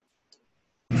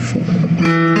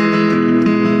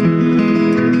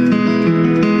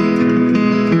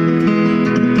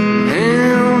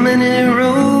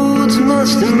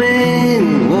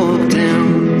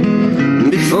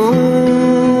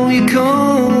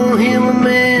call him a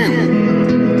man?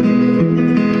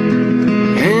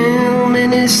 How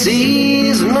many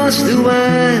seas must the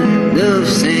white dove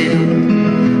sail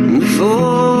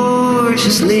before she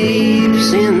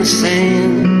sleeps in the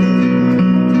sand?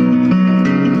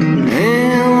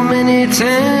 How many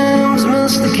times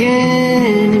must the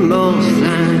cannonballs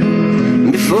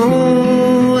fly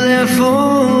before they're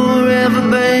forever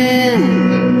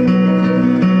banned?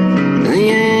 The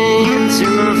answer,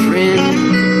 my friend,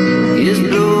 is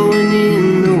blowing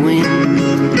in the wind.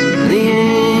 The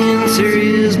answer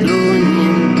is blowing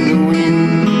in the wind.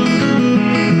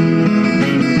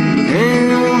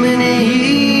 How many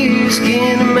years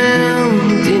can a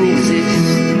mountain exist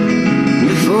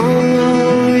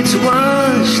before it's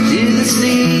washed to the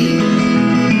sea?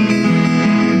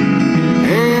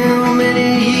 How many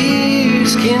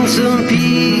years can some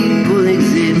people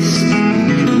exist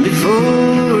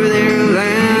before they're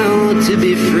allowed to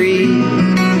be free?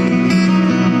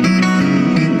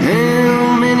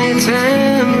 How many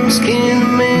times can a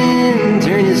man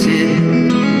turn his head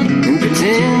and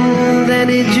pretend that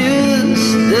he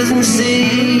just doesn't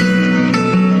see?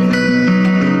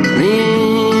 The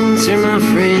answer, my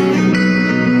friend,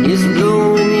 is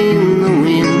blowing in the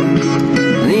wind.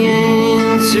 The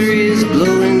answer is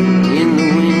blowing in the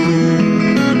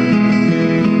wind.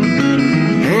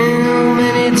 How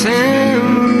many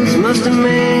times must a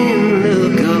man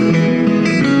look up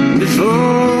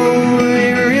before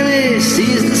he really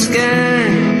sees the sky?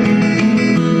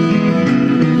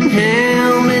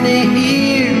 How many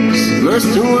ears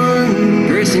must one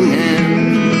person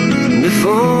have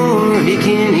before he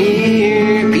can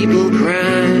hear people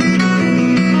cry?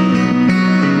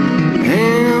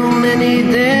 How many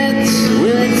deaths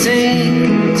will it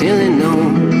take till he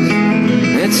knows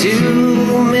that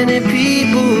too many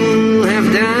people have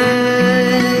died?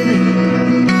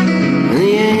 The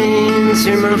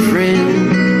answer, my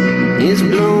friend, is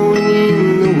blowing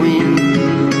in the wind.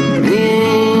 The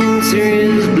answer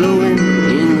is blowing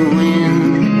in the wind.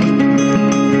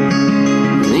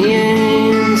 The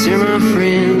answer, my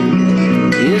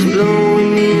friend, is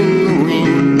blowing in the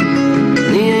wind.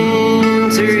 The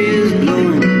answer is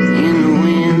blowing in the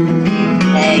wind.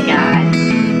 Hey guys.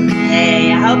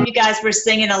 Hey, I hope you guys were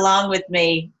singing along with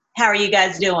me. How are you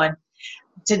guys doing?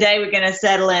 Today we're going to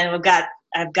settle in.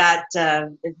 I've got a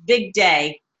big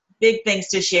day, big things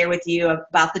to share with you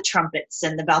about the trumpets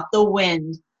and about the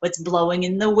wind, what's blowing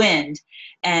in the wind.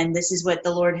 And this is what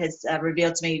the Lord has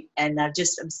revealed to me. And I'm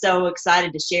so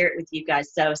excited to share it with you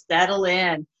guys. So settle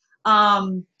in.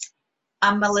 I'm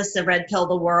Melissa Red Pill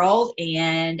the World,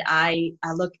 and I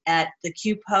look at the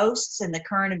Q posts and the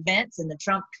current events and the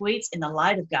Trump tweets in the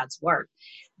light of God's word.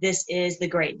 This is the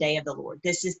great day of the Lord.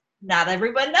 This is, not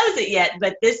everyone knows it yet,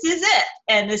 but this is it.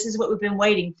 And this is what we've been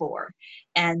waiting for.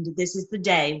 And this is the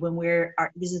day when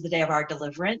this is the day of our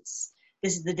deliverance.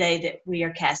 This is the day that we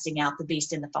are casting out the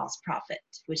beast and the false prophet,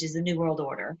 which is the New World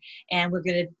Order. And we're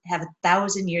going to have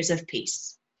 1,000 years of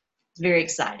peace. It's very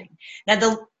exciting. Now,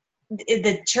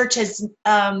 the church has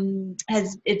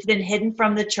it's been hidden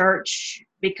from the church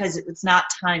because it's not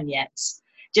time yet.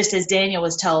 Just as Daniel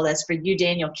was told, as for you,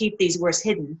 Daniel, keep these words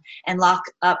hidden and lock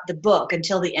up the book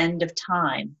until the end of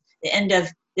time, the end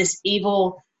of this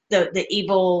evil, the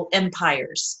evil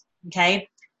empires. Okay,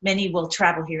 many will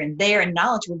travel here and there, and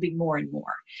knowledge will be more and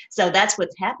more. So that's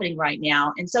what's happening right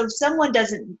now. And so if someone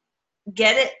doesn't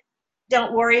get it,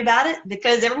 don't worry about it,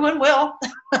 because everyone will.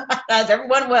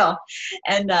 Everyone will.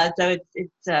 And so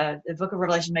the book of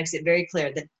Revelation makes it very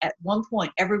clear that at one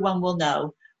point everyone will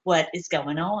know what is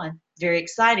going on. Very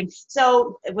exciting.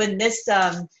 So when this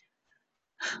many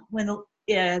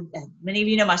of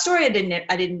you know my story, I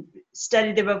didn't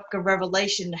study the book of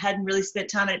Revelation. I hadn't really spent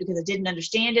time in it because I didn't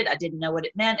understand it. I didn't know what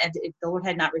it meant, and the Lord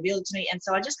had not revealed it to me. And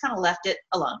so I just kind of left it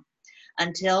alone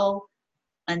until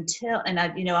and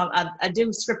I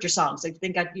do scripture songs. I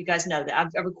think you guys know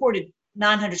that I've recorded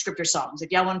 900 scripture songs.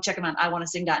 If y'all want to check them out,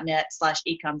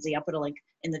 iwannasing.net/ecomz. I'll put a link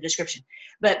in the description.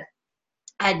 But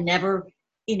I'd never,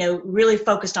 really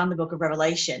focused on the book of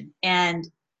Revelation. And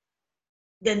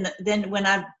then when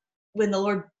the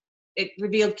Lord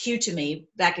revealed Q to me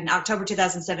back in October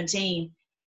 2017,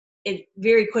 it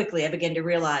very quickly I began to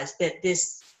realize that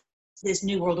this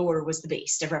New World Order was the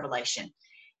beast of Revelation.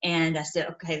 And I said,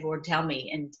 okay, Lord, tell me.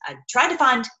 And I tried to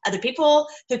find other people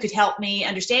who could help me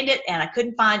understand it, and I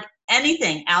couldn't find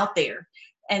anything out there.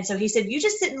 And so he said, you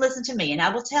just sit and listen to me, and I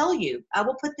will tell you. I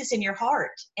will put this in your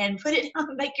heart and put it,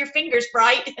 make your fingers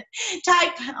bright,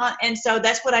 type. And so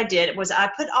that's what I did.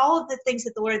 I put all of the things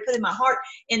that the Lord had put in my heart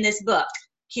in this book,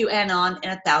 QAnon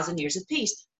and 1,000 Years of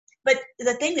Peace. But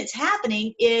the thing that's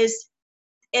happening is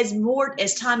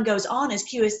as time goes on, as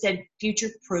Q has said, future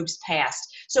proves past.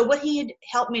 So what he had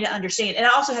helped me to understand, and I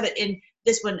also have it in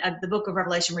this one, the Book of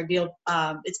Revelation Revealed.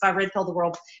 It's by Red Pill the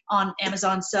World on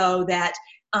Amazon, so that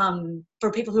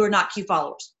for people who are not Q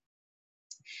followers.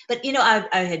 But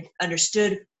I had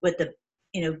understood what the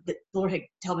Lord had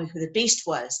told me who the beast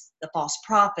was, the false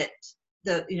prophet,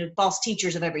 the false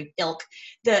teachers of every ilk,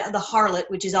 the harlot,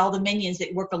 which is all the minions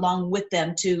that work along with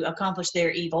them to accomplish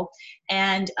their evil,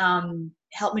 and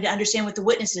helped me to understand what the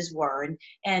witnesses were,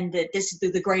 and that this is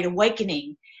the Great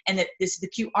Awakening, and that this the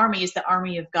Q army is the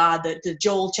army of God, the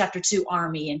Joel chapter 2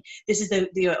 army, and this is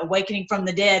the awakening from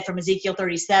the dead from Ezekiel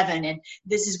 37, and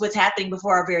this is what's happening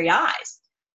before our very eyes.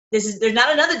 There's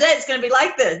not another day that's going to be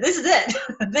like this. This is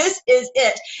it. This is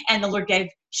it. And the Lord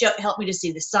helped me to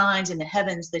see the signs in the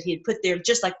heavens that he had put there,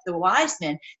 just like the wise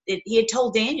men. He had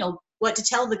told Daniel what to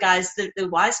tell the guys, the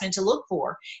wise men, to look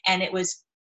for. And it was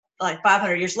like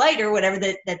 500 years later, whatever,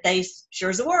 that they,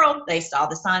 sure as the world, they saw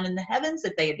the sign in the heavens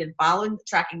that they had been following,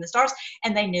 tracking the stars,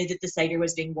 and they knew that the Savior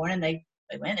was being born, and they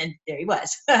went, and there he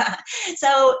was.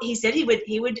 So he said he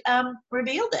would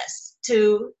reveal this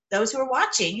to those who are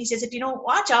watching. He says, if you don't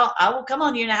watch, I will come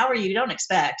on you an hour you don't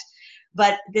expect.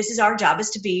 But this is our job,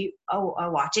 is to be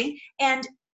watching and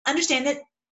understand that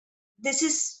this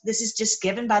is just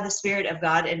given by the Spirit of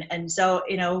God. And so,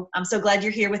 I'm so glad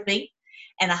you're here with me.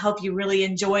 And I hope you really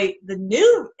enjoy the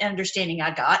new understanding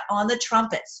I got on the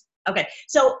trumpets. Okay,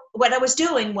 so what I was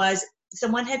doing was,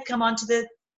 someone had come onto the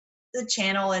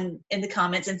channel and in the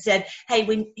comments and said, hey,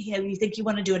 you think you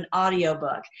want to do an audio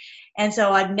book? And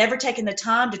so I'd never taken the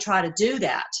time to try to do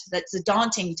that. That's a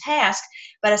daunting task.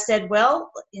 But I said,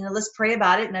 well, let's pray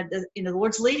about it. And the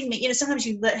Lord's leading me. Sometimes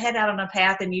you head out on a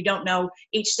path and you don't know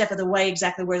each step of the way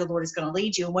exactly where the Lord is going to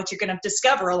lead you and what you're going to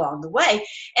discover along the way.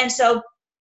 And so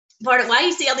part of why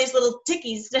you see all these little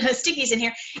stickies in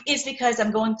here is because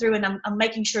I'm going through and I'm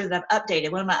making sure that I've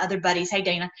updated. One of my other buddies, hey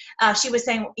Dana, she was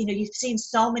saying, you've seen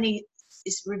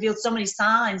it's revealed so many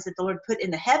signs that the Lord put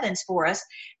in the heavens for us,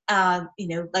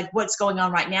 like what's going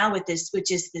on right now with this,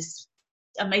 which is this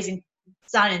amazing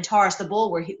sign in Taurus, the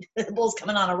bull, where the bull's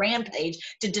coming on a rampage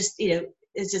to just,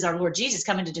 this is our Lord Jesus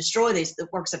coming to destroy the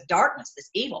works of darkness, this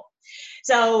evil.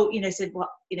 So, said, well,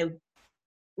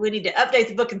 we need to update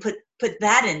the book and put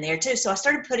that in there too. So I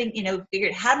started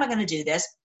figured, how am I going to do this?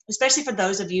 Especially for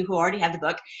those of you who already have the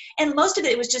book. And most of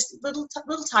it was just little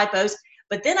typos.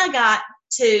 But then I got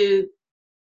to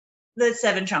the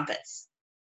 7 trumpets.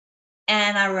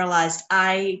 And I realized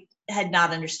I had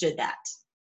not understood that.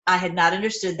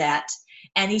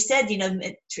 And he said,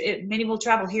 many will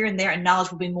travel here and there, and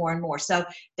knowledge will be more and more. So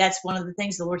that's one of the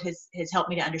things the Lord has helped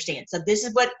me to understand. So this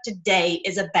is what today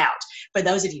is about. For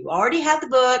those of you who already have the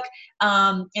book,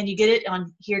 and you get it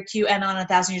on here, Q, and on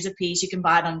 1,000 Years of Peace. You can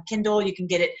buy it on Kindle. You can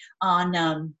get it on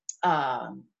the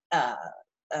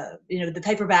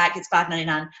paperback. It's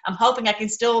 $5.99. I'm hoping I can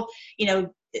still,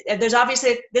 there's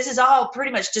obviously, this is all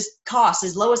pretty much just cost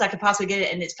as low as I could possibly get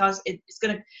it. And it's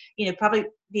going to, probably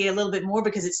be a little bit more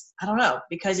because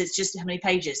because it's just how many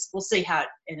pages. We'll see how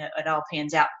it all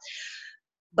pans out.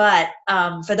 But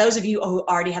for those of you who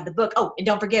already have the book, and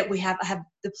don't forget, I have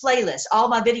the playlist. All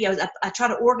my videos, I try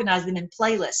to organize them in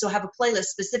playlists. So I have a playlist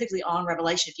specifically on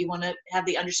Revelation if you want to have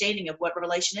the understanding of what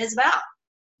Revelation is about.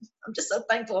 I'm just so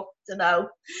thankful to know.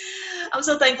 I'm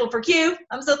so thankful for Q.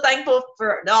 I'm so thankful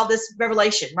for all this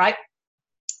revelation, right?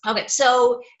 Okay,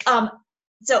 so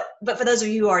but for those of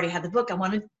you who already have the book, I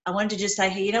wanted to just say,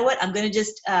 hey, you know what? I'm going to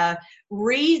just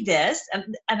read this,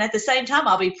 and at the same time,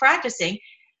 I'll be practicing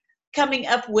coming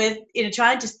up with,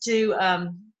 trying to see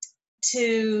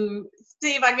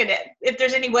if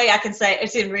there's any way I can say, I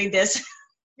didn't read this.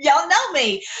 Y'all know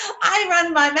me. I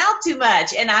run my mouth too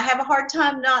much, and I have a hard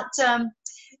time not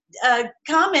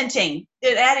commenting,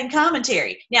 adding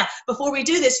commentary. Now, before we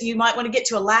do this, you might want to get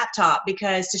to a laptop,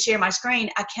 because to share my screen,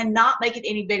 I cannot make it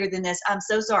any bigger than this. I'm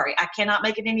so sorry. I cannot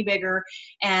make it any bigger.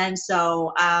 And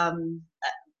so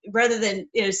rather than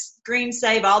screen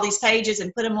save all these pages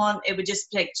and put them on, it would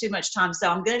just take too much time. So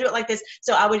I'm going to do it like this.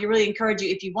 So I would really encourage you,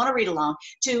 if you want to read along,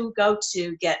 to go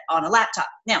to get on a laptop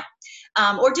now,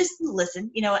 or just listen,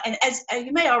 and as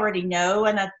you may already know,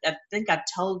 and I think I've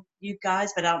told you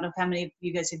guys, but I don't know how many of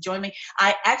you guys have joined me.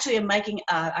 I actually am I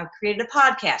created a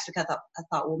podcast because I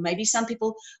thought, well, maybe some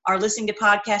people are listening to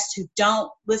podcasts who don't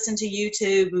listen to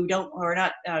YouTube, who are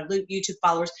not YouTube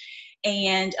followers,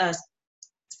 and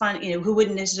who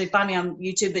wouldn't necessarily find me on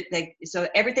YouTube, but so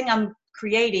everything I'm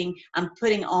creating, I'm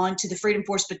putting on to the Freedom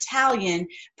Force Battalion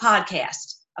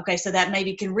podcast. Okay, so that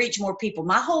maybe can reach more people.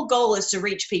 My whole goal is to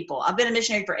reach people. I've been a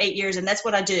missionary for 8 years, and that's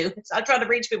what I do. So I try to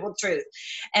reach people with truth.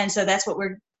 And so that's what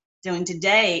we're doing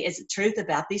today is the truth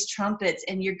about these trumpets,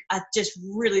 and I just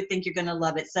really think you're going to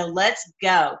love it. So let's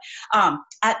go.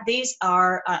 These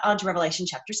are on to Revelation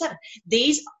chapter 7.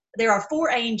 There are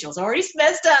 4 angels. Already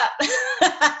messed up.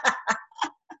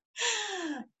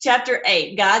 Chapter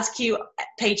 8, God's Q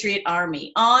Patriot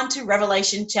Army. On to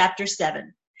Revelation chapter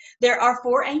 7. There are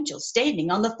 4 angels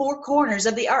standing on the 4 corners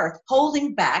of the earth,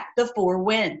 holding back the 4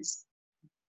 winds.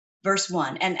 Verse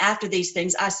 1, and after these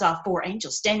things I saw 4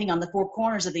 angels standing on the 4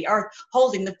 corners of the earth,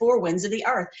 holding the 4 winds of the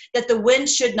earth, that the wind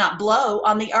should not blow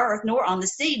on the earth, nor on the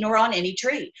sea, nor on any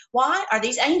tree. Why are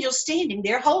these angels standing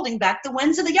there holding back the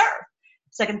winds of the earth?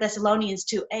 2 Thessalonians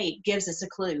 2:8 gives us a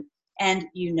clue. And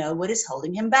you know what is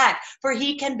holding him back, for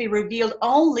he can be revealed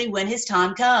only when his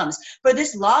time comes. For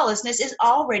this lawlessness is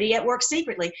already at work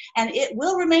secretly, and it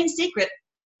will remain secret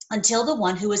until the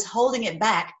one who is holding it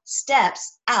back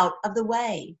steps out of the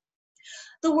way.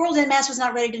 The world en masse was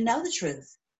not ready to know the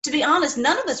truth. To be honest,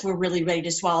 none of us were really ready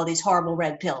to swallow these horrible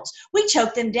red pills. We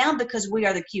choked them down because we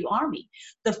are the Q Army.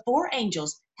 The 4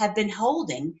 angels have been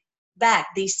holding back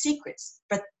these secrets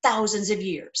for thousands of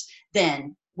years.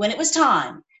 Then, when it was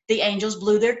time, the angels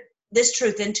blew this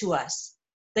truth into us.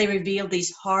 They revealed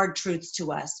these hard truths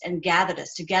to us and gathered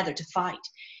us together to fight.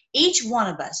 Each one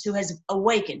of us who has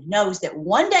awakened knows that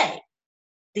one day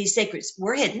these secrets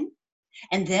were hidden,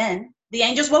 and then the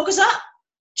angels woke us up,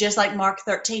 just like Mark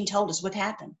 13 told us would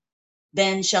happen.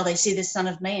 Then shall they see the Son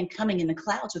of Man coming in the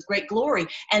clouds with great glory,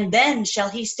 and then shall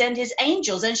he send his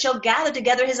angels and shall gather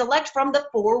together his elect from the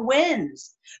 4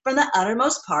 winds, from the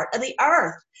uttermost part of the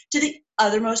earth to the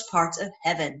uttermost parts of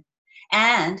heaven.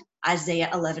 And Isaiah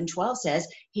 11:12 says,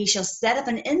 he shall set up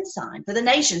an ensign for the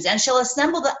nations and shall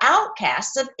assemble the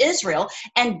outcasts of Israel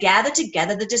and gather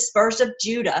together the dispersed of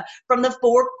Judah from the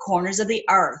 4 corners of the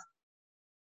earth.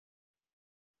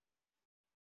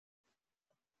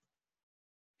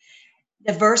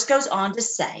 The verse goes on to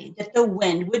say that the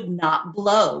wind would not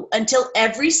blow until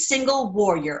every single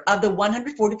warrior of the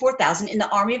 144,000 in the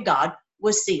army of God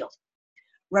was sealed.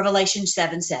 Revelation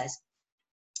 7 says,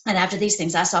 and after these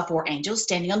things I saw 4 angels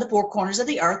standing on the 4 corners of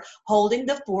the earth, holding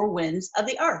the 4 winds of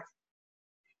the earth,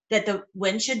 that the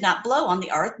wind should not blow on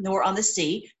the earth, nor on the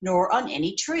sea, nor on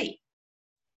any tree.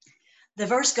 The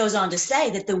verse goes on to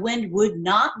say that the wind would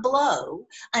not blow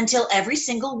until every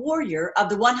single warrior of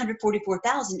the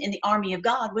 144,000 in the army of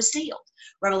God was sealed.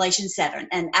 Revelation 7,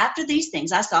 and after these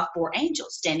things I saw 4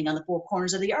 angels standing on the 4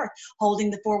 corners of the earth,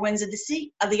 holding the 4 winds of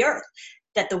the earth,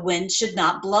 that the wind should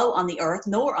not blow on the earth,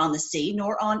 nor on the sea,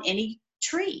 nor on any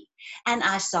tree. And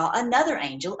I saw another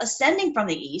angel ascending from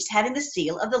the east, having the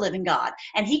seal of the living God.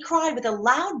 And he cried with a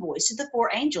loud voice to the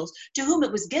 4 angels to whom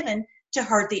it was given to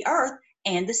hurt the earth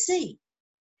and the sea,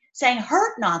 saying,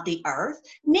 hurt not the earth,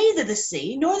 neither the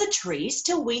sea, nor the trees,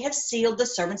 till we have sealed the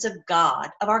servants of God,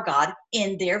 of our God,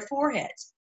 in their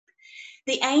foreheads.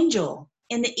 The angel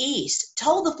in the east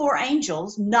told the 4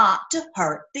 angels not to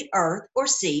hurt the earth or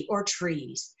sea or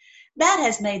trees. That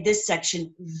has made this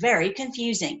section very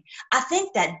confusing. I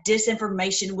think that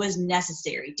disinformation was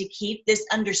necessary to keep this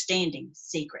understanding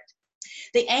secret.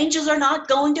 The angels are not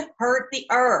going to hurt the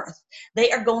earth.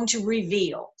 They are going to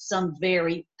reveal some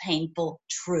very painful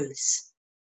truths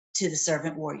to the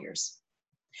servant warriors.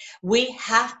 We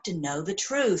have to know the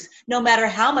truth, no matter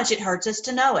how much it hurts us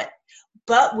to know it.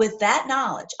 But with that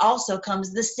knowledge also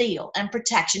comes the seal and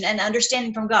protection and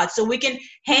understanding from God, so we can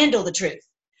handle the truth.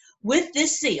 With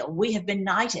this seal, we have been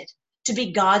knighted to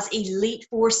be God's elite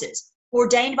forces,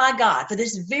 ordained by God for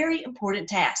this very important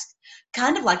task,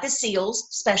 kind of like the SEALs,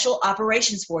 Special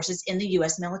Operations Forces in the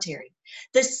U.S. military.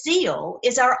 The seal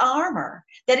is our armor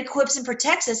that equips and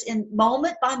protects us in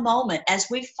moment by moment as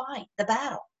we fight the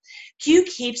battle. Q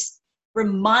keeps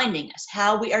reminding us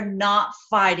how we are not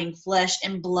fighting flesh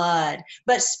and blood,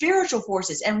 but spiritual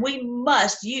forces, and we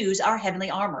must use our heavenly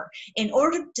armor. In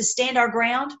order to stand our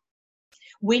ground,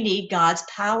 we need God's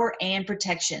power and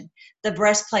protection, the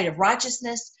breastplate of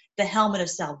righteousness, the helmet of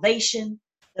salvation,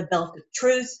 the belt of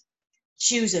truth,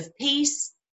 shoes of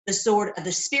peace, the sword of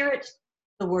the Spirit,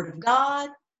 the word of God,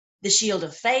 the shield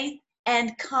of faith,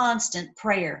 and constant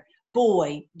prayer.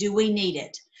 Boy, do we need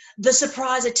it. The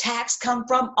surprise attacks come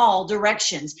from all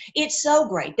directions. It's so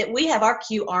great that we have our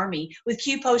Q Army with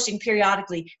Q posting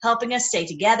periodically, helping us stay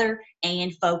together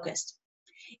and focused.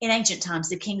 In ancient times,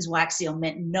 the king's wax seal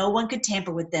meant no one could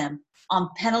tamper with them on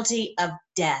penalty of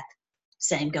death.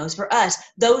 Same goes for us.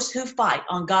 Those who fight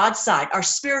on God's side are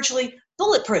spiritually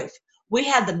bulletproof. We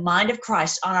have the mind of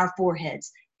Christ on our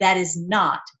foreheads. That is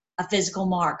not a physical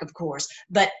mark, of course,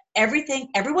 but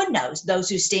everyone knows those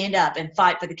who stand up and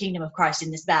fight for the kingdom of Christ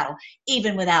in this battle,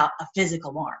 even without a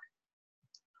physical mark.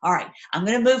 All right, I'm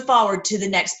going to move forward to the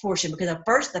next portion because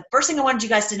the first thing I wanted you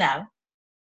guys to know,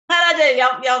 I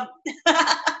do, y'all,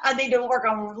 I need to work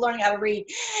on learning how to read.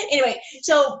 Anyway,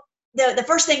 so the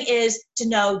first thing is to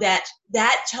know that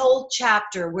whole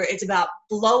chapter where it's about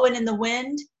blowing in the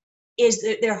wind is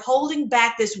that they're holding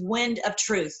back this wind of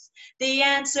truth. The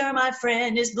answer, my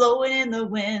friend, is blowing in the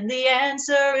wind. The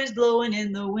answer is blowing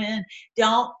in the wind.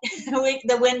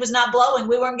 The wind was not blowing.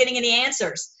 We weren't getting any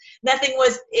answers. Nothing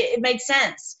was, it made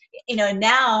sense. And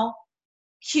now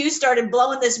Q started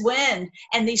blowing this wind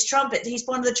and these trumpets. He's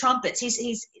one of the trumpets.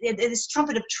 He's this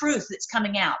trumpet of truth that's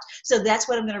coming out. So that's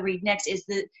what I'm going to read next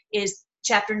is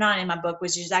chapter 9 in my book,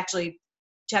 which is actually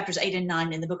chapters 8 and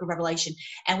 9 in the book of Revelation.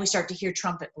 And we start to hear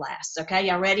trumpet blasts. Okay,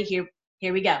 y'all ready?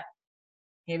 Here we go.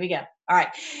 Here we go. All right.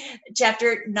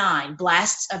 Chapter 9,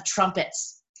 blasts of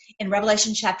trumpets. In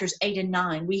Revelation chapters 8 and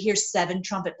 9, we hear 7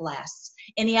 trumpet blasts.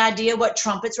 Any idea what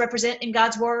trumpets represent in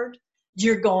God's word?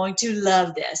 You're going to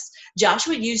love this.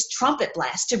 Joshua used trumpet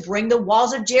blasts to bring the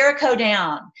walls of Jericho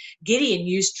down. Gideon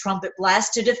used trumpet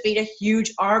blasts to defeat a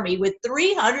huge army with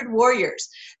 300 warriors.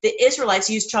 The Israelites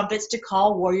used trumpets to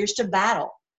call warriors to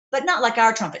battle, but not like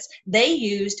our trumpets. They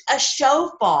used a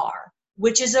shofar,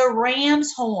 which is a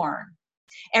ram's horn.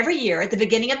 Every year at the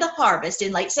beginning of the harvest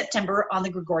in late September on the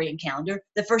Gregorian calendar,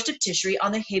 the first of Tishri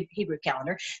on the Hebrew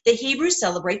calendar, the Hebrews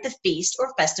celebrate the feast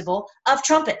or festival of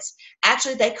trumpets.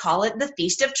 Actually, they call it the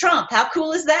Feast of Trump. How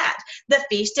cool is that? The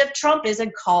Feast of Trump is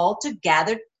a call to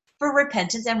gather for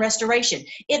repentance and restoration.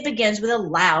 It begins with a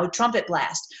loud trumpet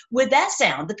blast. With that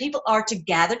sound, the people are to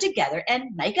gather together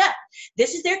and make up.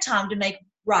 This is their time to make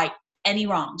right any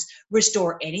wrongs,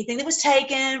 restore anything that was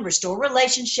taken, restore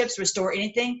relationships, restore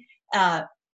anything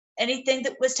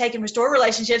that was taken, restore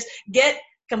relationships, get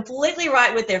completely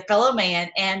right with their fellow man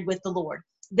and with the Lord.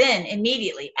 Then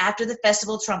immediately after the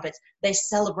festival of trumpets, they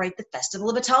celebrate the festival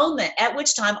of atonement, at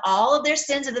which time all of their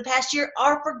sins of the past year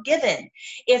are forgiven.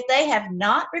 If they have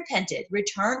not repented,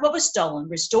 returned what was stolen,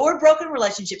 restored broken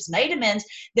relationships, made amends,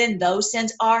 then those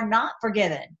sins are not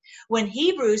forgiven. When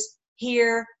Hebrews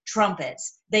hear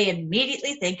trumpets, they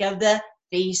immediately think of the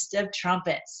Feast of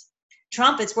Trumpets.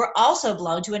 Trumpets were also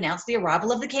blown to announce the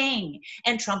arrival of the king,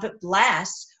 and trumpet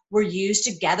blasts were used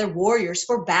to gather warriors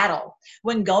for battle.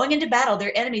 When going into battle,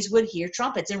 their enemies would hear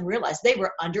trumpets and realize they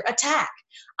were under attack.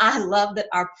 I love that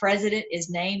our president is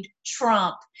named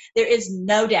Trump. There is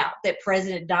no doubt that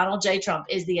President Donald J. Trump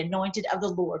is the anointed of the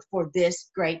Lord for this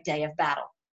great day of battle.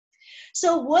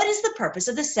 So what is the purpose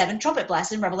of the 7 trumpet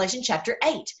blasts in Revelation chapter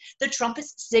 8? The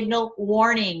trumpets signal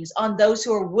warnings on those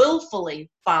who are willfully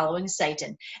following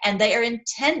Satan, and they are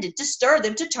intended to stir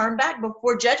them to turn back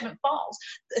before judgment falls.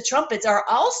 The trumpets are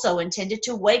also intended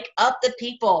to wake up the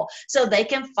people so they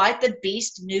can fight the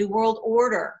beast new world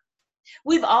order.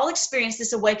 We've all experienced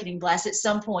this awakening blast at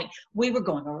some point. We were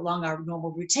going along our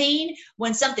normal routine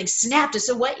when something snapped us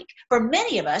awake. For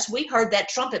many of us, we heard that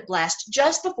trumpet blast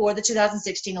just before the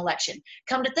 2016 election.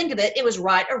 Come to think of it, it was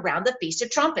right around the Feast of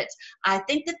Trumpets. I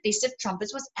think the Feast of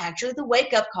Trumpets was actually the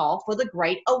wake-up call for the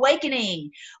Great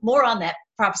Awakening. More on that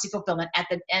prophecy fulfillment at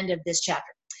the end of this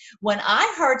chapter. When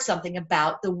I heard something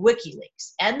about the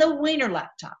WikiLeaks and the Wiener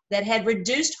laptop that had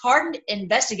reduced hardened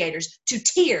investigators to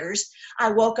tears,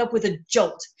 I woke up with a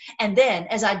jolt. And then,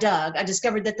 as I dug, I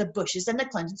discovered that the Bushes and the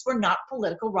Clintons were not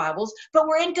political rivals, but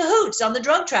were in cahoots on the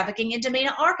drug trafficking in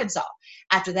Domina, Arkansas.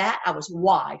 After that, I was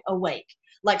wide awake,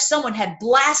 like someone had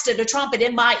blasted a trumpet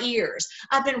in my ears.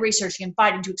 I've been researching and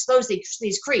fighting to expose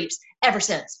these creeps ever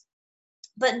since.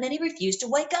 But many refuse to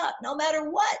wake up, no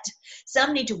matter what.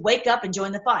 Some need to wake up and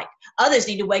join the fight. Others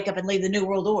need to wake up and leave the New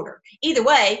World Order. Either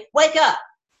way, wake up.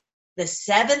 The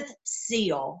 7th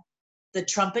seal, the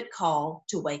trumpet call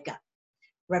to wake up.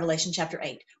 Revelation chapter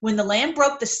 8. When the Lamb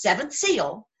broke the 7th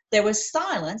seal, there was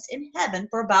silence in heaven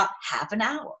for about half an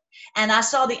hour. And I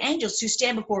saw the angels who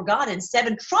stand before God, and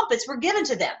 7 trumpets were given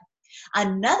to them.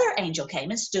 Another angel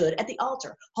came and stood at the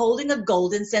altar, holding a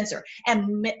golden censer,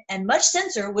 and much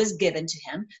censer was given to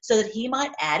him, so that he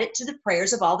might add it to the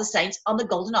prayers of all the saints on the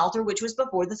golden altar which was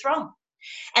before the throne.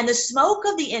 And the smoke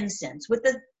of the incense with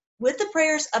the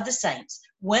prayers of the saints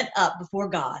went up before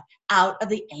God out of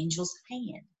the angel's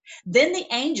hand. Then the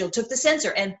angel took the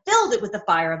censer and filled it with the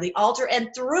fire of the altar and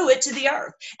threw it to the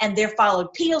earth. And there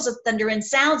followed peals of thunder and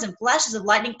sounds and flashes of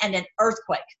lightning and an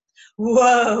earthquake.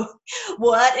 Whoa,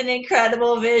 what an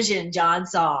incredible vision John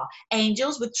saw.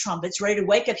 Angels with trumpets ready to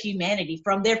wake up humanity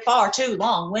from their far too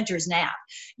long winter's nap.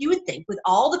 You would think with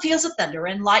all the peals of thunder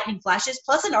and lightning flashes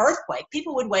plus an earthquake,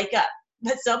 people would wake up.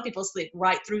 But some people sleep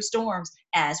right through storms,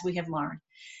 as we have learned.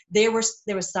 There was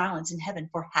silence in heaven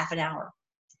for half an hour.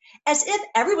 as if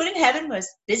everyone in heaven was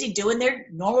busy doing their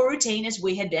normal routine as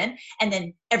we had been, and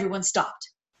then everyone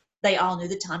stopped. They all knew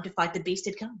the time to fight the beast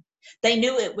had come. They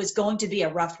knew it was going to be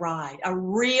a rough ride, a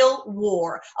real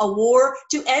war, a war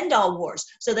to end all wars.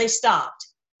 So they stopped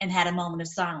and had a moment of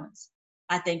silence.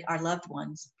 I think our loved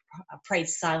ones prayed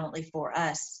silently for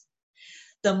us.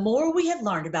 The more we have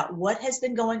learned about what has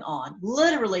been going on,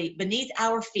 literally beneath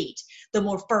our feet, the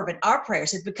more fervent our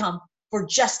prayers have become for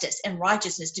justice and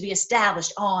righteousness to be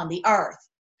established on the earth.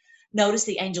 Notice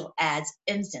the angel adds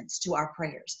incense to our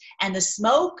prayers, and the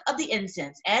smoke of the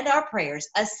incense and our prayers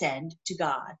ascend to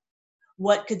God.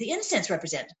 What could the incense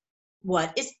represent?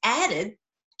 What is added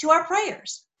to our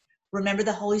prayers? Remember,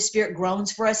 the Holy Spirit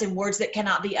groans for us in words that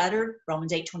cannot be uttered,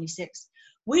 Romans 8:26.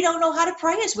 We don't know how to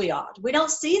pray as we ought. We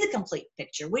don't see the complete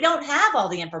picture. We don't have all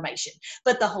the information,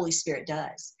 but the Holy Spirit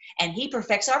does. And he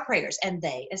perfects our prayers, and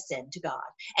they ascend to God.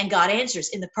 And God answers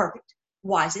in the perfect,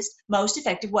 wisest, most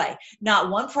effective way. Not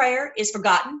one prayer is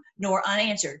forgotten nor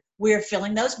unanswered. We are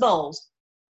filling those bowls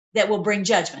that will bring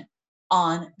judgment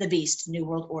on the beast new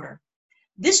world order.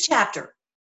 This chapter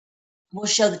will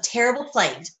show the terrible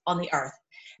plagues on the earth.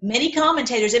 Many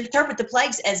commentators interpret the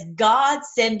plagues as God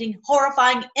sending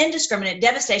horrifying, indiscriminate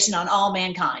devastation on all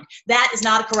mankind. That is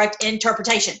not a correct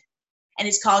interpretation, and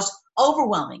it's caused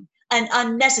overwhelming and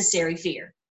unnecessary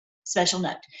fear. Special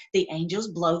note, the angels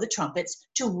blow the trumpets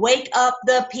to wake up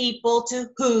the people to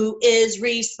who is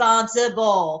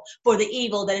responsible for the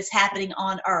evil that is happening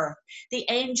on earth. The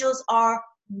angels are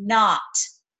not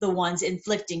the ones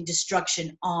inflicting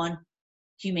destruction on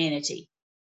humanity.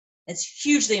 It's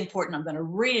hugely important. I'm going to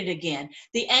read it again.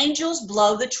 The angels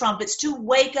blow the trumpets to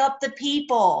wake up the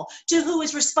people to who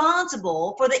is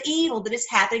responsible for the evil that is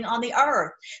happening on the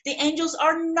earth. The angels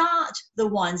are not the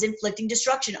ones inflicting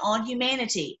destruction on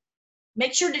humanity.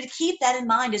 Make sure to keep that in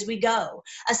mind as we go.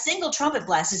 A single trumpet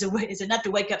blast is enough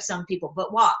to wake up some people,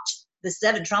 but watch the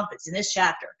 7 trumpets in this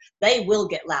chapter. They will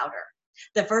get louder.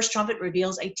 The first trumpet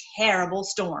reveals a terrible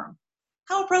storm.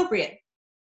 How appropriate.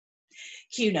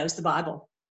 Q knows the Bible.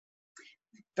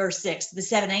 Verse 6, the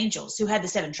 7 angels who had the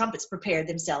 7 trumpets prepared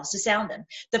themselves to sound them.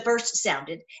 The first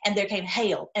sounded, and there came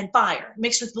hail and fire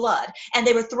mixed with blood, and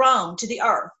they were thrown to the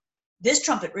earth. This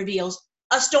trumpet reveals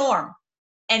a storm,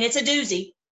 and it's a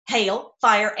doozy: hail,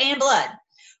 fire, and blood.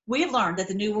 We have learned that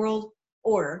the New World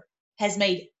Order has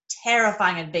made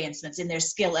terrifying advancements in their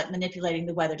skill at manipulating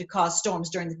the weather to cause storms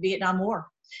during the Vietnam War.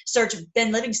 Search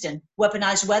Ben Livingston,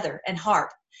 Weaponized Weather, and HARP.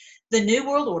 The New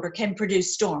World Order can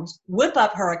produce storms, whip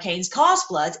up hurricanes, cause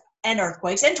floods and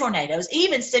earthquakes and tornadoes,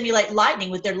 even simulate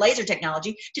lightning with their laser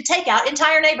technology to take out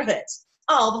entire neighborhoods,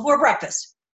 all before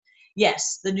breakfast.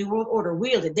 Yes, the New World Order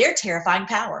wielded their terrifying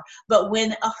power, but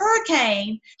when a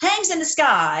hurricane hangs in the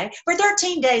sky for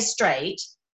 13 days straight,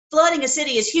 flooding a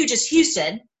city as huge as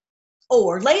Houston,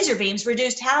 or laser beams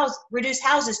reduce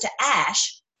houses to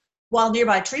ash while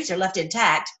nearby trees are left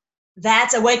intact,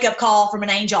 that's a wake-up call from an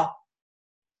angel.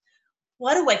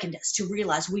 What awakened us to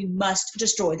realize we must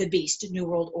destroy the beast New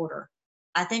World Order?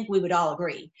 I think we would all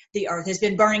agree. The earth has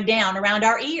been burning down around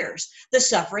our ears. The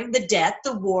suffering, the death,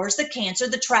 the wars, the cancer,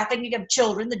 the trafficking of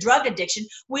children, the drug addiction,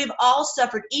 we have all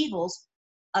suffered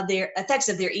effects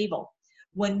of their evil.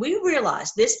 When we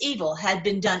realized this evil had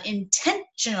been done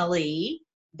intentionally,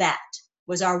 that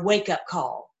was our wake-up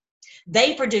call.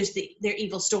 They produced their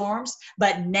evil storms,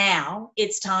 but now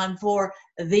it's time for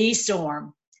the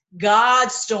storm.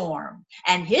 God's storm.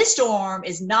 And his storm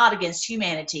is not against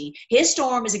humanity. His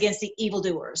storm is against the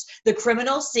evildoers, the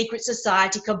criminal secret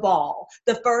society cabal.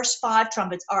 The first 5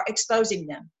 trumpets are exposing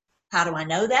them. How do I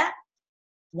know that?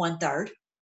 1/3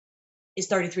 is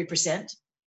 33%,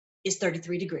 is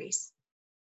 33 degrees.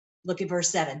 Look at verse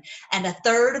 7. And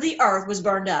 1/3 of the earth was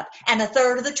burned up, and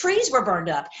 1/3 of the trees were burned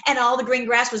up, and all the green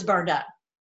grass was burned up.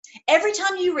 Every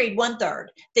time you read 1/3,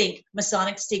 think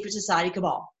Masonic secret society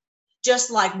cabal.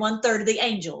 Just like 1/3 of the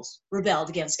angels rebelled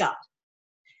against God.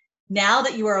 Now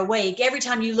that you are awake, every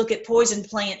time you look at poison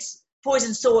plants,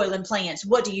 poison soil and plants,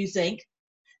 what do you think?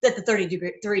 That the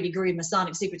 33-degree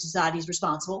Masonic secret society is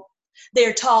responsible.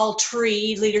 Their tall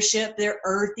tree leadership, their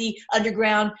earthy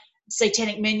underground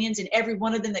satanic minions, and every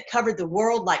one of them that covered the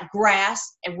world like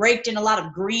grass and raked in a lot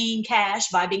of green cash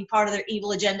by being part of their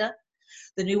evil agenda.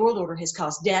 The New World Order has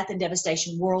caused death and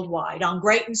devastation worldwide on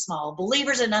great and small,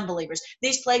 believers and unbelievers.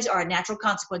 These plagues are a natural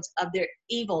consequence of their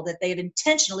evil that they have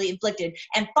intentionally inflicted.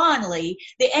 And finally,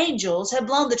 the angels have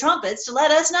blown the trumpets to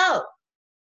let us know.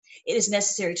 It is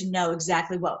necessary to know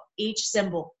exactly what each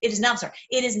symbol, it is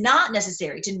not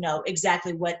necessary to know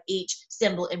exactly what each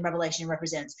symbol in Revelation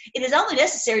represents. It is only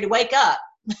necessary to wake up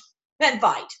and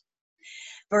fight.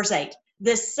 Verse 8,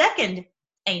 the second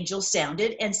angels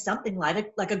sounded, and something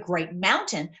like a great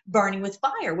mountain burning with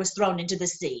fire was thrown into the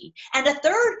sea. And a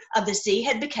third of the sea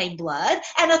had become blood,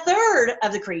 and a third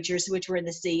of the creatures which were in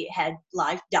the sea had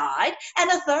life died,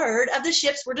 and a third of the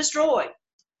ships were destroyed.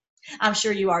 I'm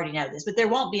sure you already know this, but there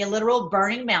won't be a literal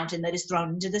burning mountain that is thrown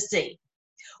into the sea,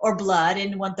 or blood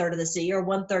in one third of the sea, or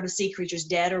one third of sea creatures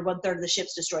dead, or one third of the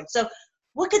ships destroyed. So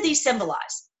what could these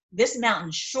symbolize? This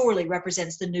mountain surely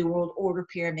represents the New World Order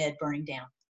pyramid burning down.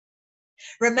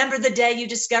 Remember the day you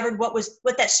discovered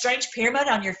what that strange pyramid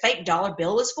on your fake dollar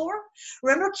bill was for?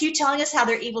 Remember Q telling us how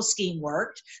their evil scheme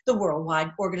worked? The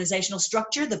worldwide organizational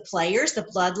structure, the players, the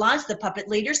bloodlines, the puppet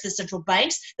leaders, the central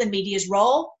banks, the media's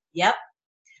role. Yep,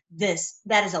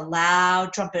 that is a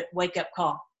loud trumpet wake-up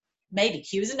call. Maybe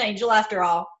Q is an angel after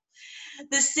all.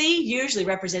 The sea usually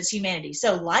represents humanity,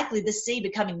 so likely the sea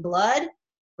becoming blood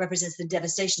represents the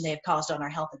devastation they have caused on our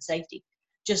health and safety.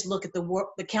 Just look at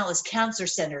the countless cancer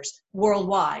centers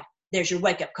worldwide. There's your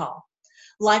wake-up call.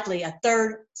 Likely a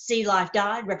third sea life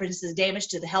died represents the damage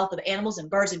to the health of animals and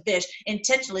birds and fish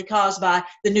intentionally caused by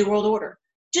the New World Order.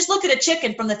 Just look at a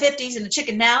chicken from the 50s and a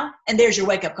chicken now, and there's your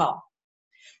wake-up call.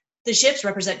 The ships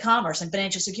represent commerce and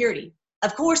financial security.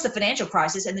 Of course, the financial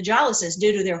crisis and the joblessness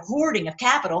due to their hoarding of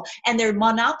capital and their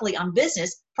monopoly on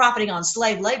business, profiting on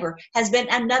slave labor, has been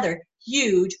another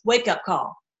huge wake-up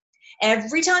call.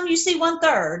 Every time you see one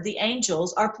third, the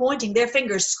angels are pointing their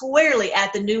fingers squarely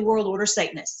at the New World Order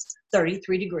Satanists.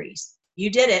 33 degrees. You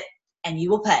did it, and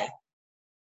you will pay.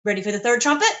 Ready for the third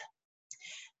trumpet?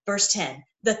 Verse 10.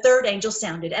 The third angel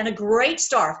sounded, and a great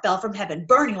star fell from heaven,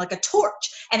 burning like a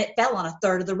torch, and it fell on a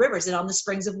third of the rivers and on the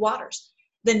springs of waters.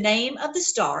 The name of the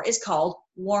star is called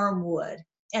Wormwood,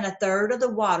 and a third of the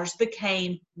waters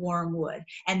became wormwood,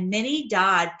 and many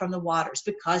died from the waters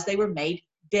because they were made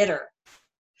bitter.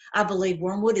 I believe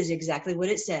wormwood is exactly what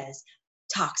it says.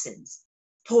 Toxins,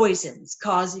 poisons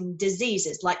causing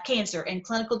diseases like cancer and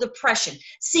clinical depression,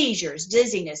 seizures,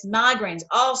 dizziness, migraines,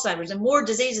 Alzheimer's, and more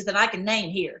diseases than I can name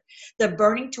here. The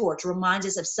burning torch reminds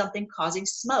us of something causing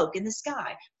smoke in the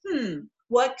sky.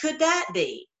 What could that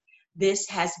be? This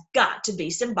has got to be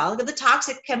symbolic of the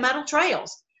toxic chemical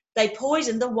trails. They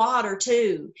poison the water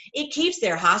too. It keeps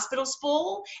their hospitals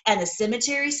full and the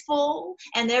cemeteries full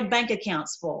and their bank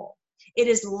accounts full. It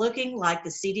is looking like the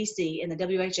CDC and the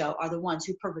WHO are the ones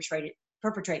who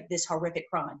perpetrate this horrific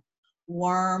crime.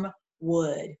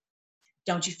 Wormwood.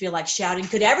 Don't you feel like shouting?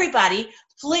 Could everybody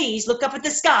please look up at the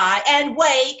sky and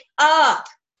wake up?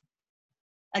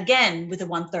 Again with the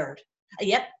one third.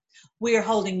 Yep. We are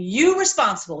holding you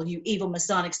responsible, you evil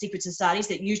Masonic secret societies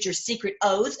that used your secret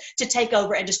oaths to take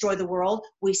over and destroy the world.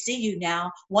 We see you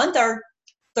now. One third,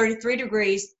 33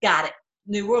 degrees. Got it.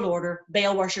 New World Order,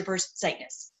 Baal worshippers,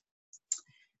 Satanists.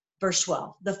 Verse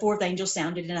 12, the fourth angel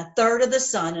sounded, and a third of the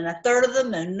sun and a third of the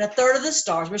moon and a third of the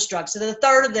stars were struck, so that a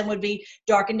third of them would be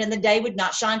darkened and the day would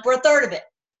not shine for a third of it.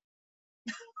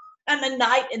 And the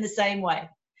night in the same way.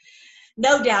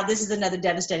 No doubt this is another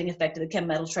devastating effect of the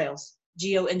chemical trails.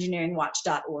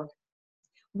 Geoengineeringwatch.org.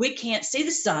 We can't see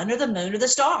the sun or the moon or the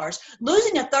stars.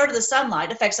 Losing a third of the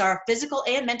sunlight affects our physical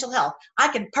and mental health. I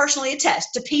can personally attest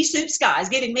to pea soup skies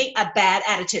giving me a bad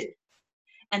attitude.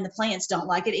 And the plants don't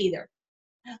like it either,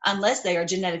 unless they are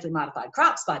genetically modified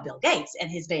crops by Bill Gates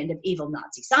and his band of evil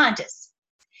Nazi scientists.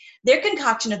 Their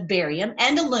concoction of barium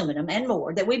and aluminum and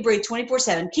more that we breathe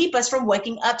 24/7 kept us from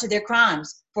waking up to their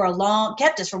crimes for a long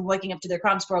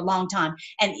time,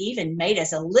 and even made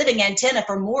us a living antenna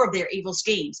for more of their evil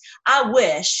schemes. I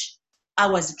wish I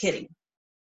wasn't kidding.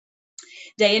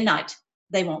 Day and night,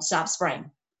 they won't stop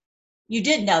spraying. You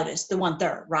did notice the one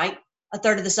third, right? A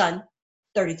third of the sun,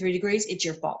 33 degrees, it's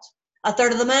your fault. A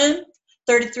third of the moon,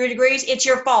 33 degrees, it's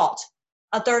your fault.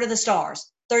 A third of the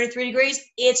stars, 33 degrees,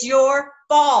 it's your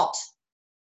fault.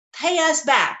 Pay us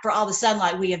back for all the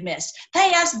sunlight we have missed.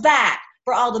 Pay us back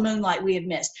for all the moonlight we have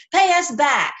missed. Pay us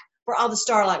back for all the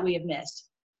starlight we have missed.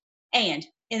 And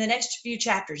in the next few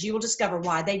chapters, you will discover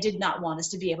why they did not want us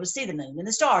to be able to see the moon and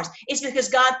the stars. It's because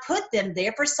God put them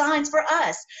there for signs for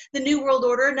us. The New World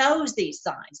Order knows these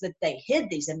signs, but they hid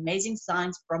these amazing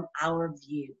signs from our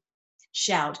view.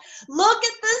 Shout, look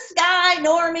at the sky,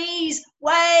 normies,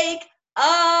 wake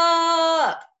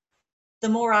up. The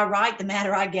more I write, the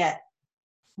madder I get.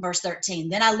 Verse 13,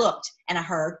 then I looked and I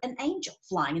heard an angel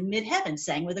flying in mid-heaven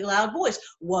saying with a loud voice,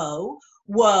 woe,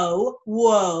 woe,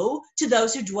 woe to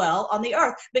those who dwell on the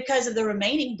earth because of the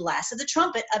remaining blast of the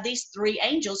trumpet of these three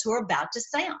angels who are about to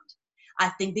sound. I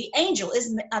think the eagle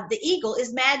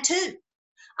is mad too.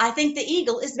 I think the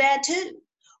eagle is mad too.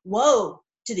 Woe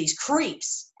to these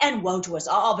creeps and woe to us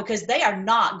all because they are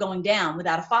not going down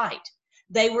without a fight.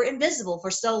 They were invisible for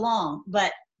so long,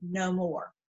 but no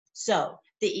more. So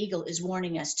the eagle is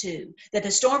warning us too, that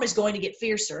the storm is going to get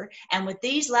fiercer, and with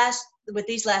these last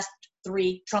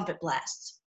 3 trumpet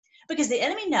blasts. Because the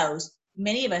enemy knows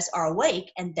many of us are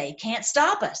awake and they can't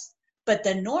stop us. But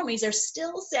the normies are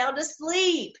still sound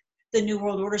asleep. The New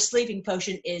World Order sleeping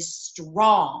potion is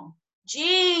strong.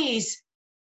 Jeez.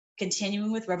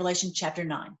 Continuing with Revelation chapter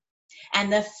 9.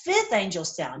 And the 5th angel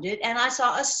sounded, and I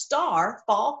saw a star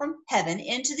fall from heaven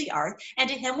into the earth, and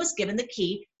to him was given the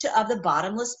key of the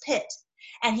bottomless pit.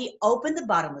 And he opened the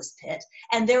bottomless pit,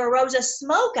 and there arose a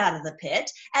smoke out of the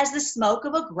pit, as the smoke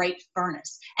of a great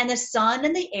furnace. And the sun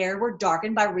and the air were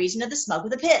darkened by reason of the smoke of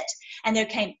the pit. And there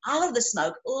came out of the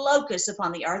smoke locusts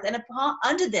upon the earth, and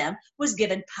unto them was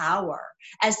given power,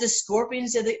 as the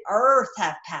scorpions of the earth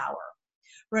have power.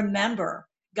 Remember,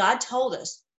 Q told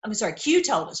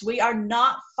us, we are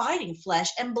not fighting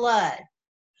flesh and blood.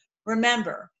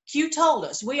 Remember, Q told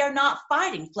us we are not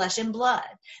fighting flesh and blood.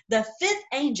 The 5th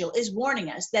angel is warning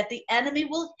us that the enemy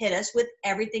will hit us with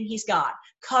everything he's got,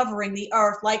 covering the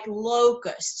earth like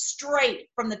locusts straight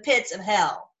from the pits of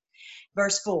hell.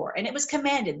 Verse 4, and it was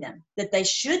commanded them that they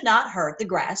should not hurt the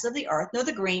grass of the earth,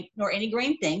 nor any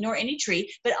green thing, nor any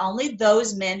tree, but only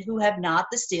those men who have not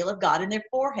the seal of God in their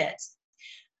foreheads.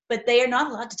 But they are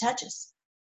not allowed to touch us.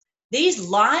 These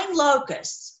lying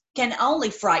locusts can only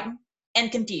frighten and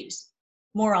confuse.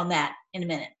 More on that in a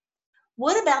minute.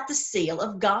 What about the seal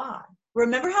of God?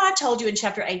 Remember how I told you in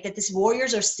chapter 8 that these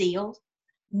warriors are sealed,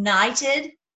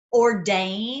 knighted,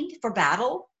 ordained for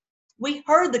battle? We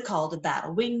heard the call to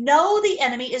battle. We know the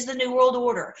enemy is the New World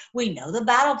Order. We know the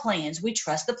battle plans. We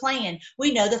trust the plan.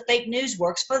 We know the fake news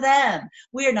works for them.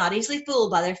 We are not easily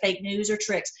fooled by their fake news or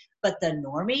tricks. But the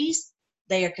normies,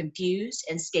 they are confused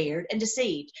and scared and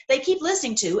deceived. They keep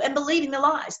listening to and believing the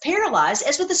lies, paralyzed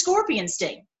as with the scorpion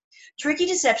sting. Tricky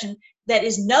deception that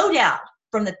is no doubt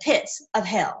from the pits of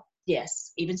hell.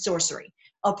 Yes, even sorcery,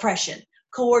 oppression,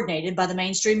 coordinated by the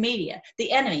mainstream media,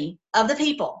 the enemy of the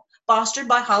people, fostered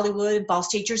by Hollywood and false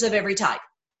teachers of every type.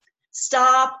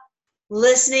 Stop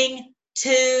listening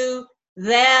to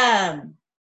them,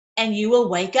 and you will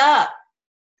wake up.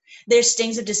 Their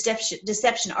stings of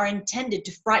deception are intended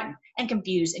to frighten and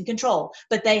confuse and control,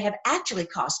 but they have actually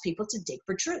caused people to dig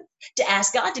for truth, to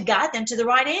ask God to guide them to the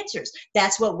right answers.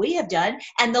 That's what we have done,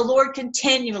 and the Lord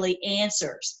continually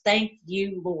answers. Thank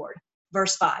you, Lord.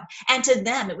 Verse 5, and to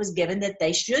them it was given that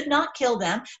they should not kill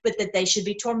them, but that they should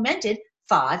be tormented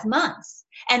 5 months.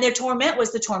 And their torment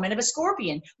was the torment of a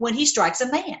scorpion when he strikes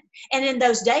a man. And in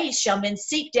those days shall men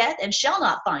seek death and shall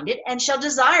not find it, and shall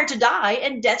desire to die,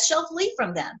 and death shall flee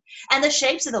from them. And the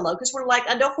shapes of the locusts were like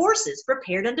unto horses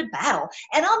prepared unto battle,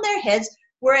 and on their heads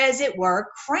were as it were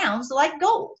crowns like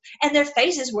gold, and their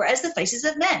faces were as the faces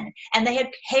of men, and they had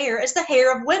hair as the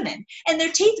hair of women, and their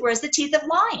teeth were as the teeth of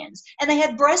lions, and they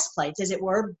had breastplates as it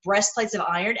were breastplates of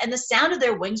iron, and the sound of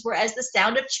their wings were as the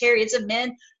sound of chariots of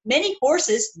men, many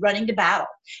horses running to battle.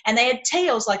 And they had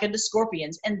tails like unto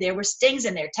scorpions, and there were stings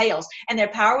in their tails, and their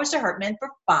power was to hurt men for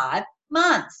 5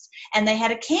 months. And they had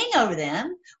a king over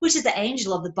them, which is the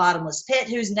angel of the bottomless pit,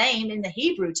 whose name in the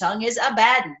Hebrew tongue is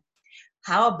Abaddon.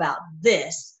 How about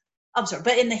this?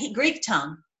 But in the Greek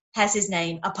tongue has his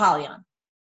name Apollyon.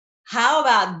 How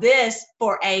about this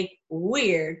for a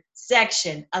weird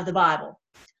section of the Bible?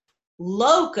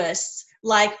 Locusts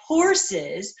like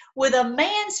horses with a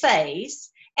man's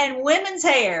face and women's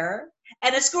hair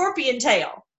and a scorpion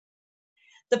tail.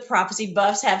 The prophecy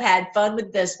buffs have had fun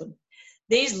with this one.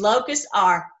 These locusts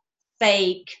are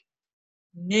fake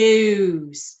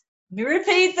news. Let me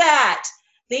repeat that.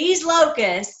 These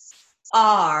locusts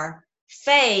are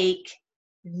fake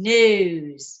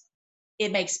news.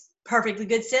 It makes perfectly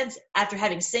good sense after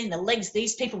having seen the lengths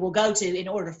these people will go to in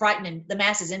order to frighten the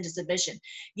masses into submission.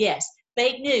 Yes,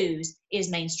 fake news is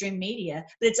mainstream media,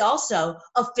 but it's also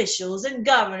officials and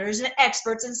governors and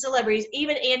experts and celebrities,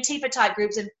 even Antifa type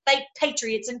groups and fake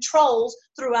patriots and trolls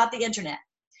throughout the internet.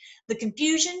 The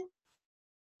confusion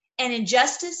and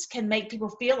injustice can make people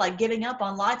feel like giving up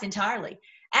on life entirely.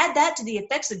 Add that to the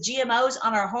effects of GMOs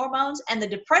on our hormones, and the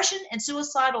depression and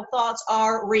suicidal thoughts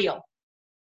are real.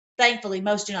 Thankfully,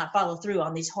 most do not follow through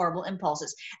on these horrible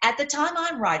impulses. At the time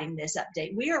I'm writing this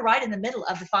update, we are right in the middle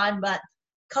of the 5-month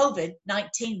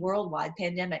COVID-19 worldwide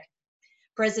pandemic.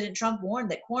 President Trump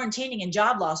warned that quarantining and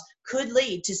job loss could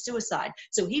lead to suicide,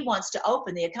 so he wants to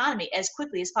open the economy as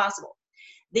quickly as possible.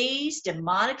 These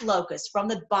demonic locusts from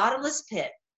the bottomless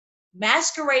pit,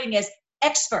 masquerading as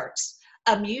experts,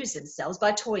 amuse themselves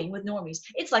by toying with normies.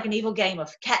 It's like an evil game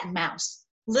of cat and mouse.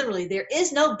 Literally, there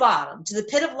is no bottom to the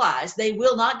pit of lies they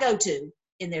will not go to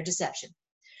in their deception.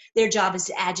 Their job is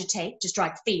to agitate, to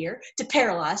strike fear, to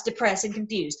paralyze, depress, and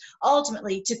confuse,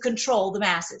 ultimately to control the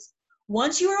masses.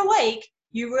 Once you are awake,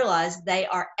 you realize they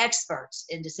are experts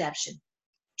in deception.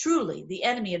 Truly the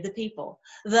enemy of the people,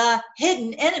 the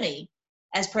hidden enemy,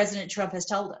 as President Trump has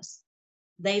told us.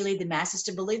 They lead the masses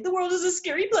to believe the world is a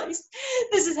scary place.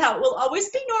 This is how it will always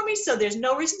be, normies, so there's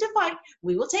no reason to fight.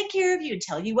 We will take care of you and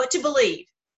tell you what to believe.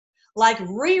 Like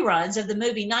reruns of the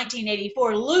movie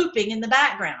 1984 looping in the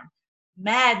background.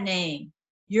 Maddening.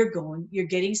 You're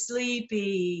getting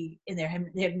sleepy in their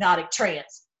hypnotic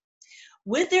trance.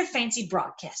 With their fancy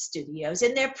broadcast studios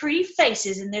and their pretty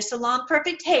faces and their salon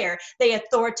perfect hair, they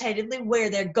authoritatively wear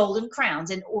their golden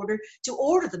crowns in order to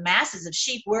order the masses of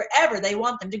sheep wherever they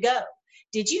want them to go.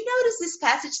 Did you notice this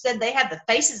passage said they have the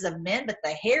faces of men but the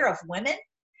hair of women?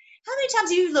 How many times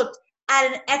have you looked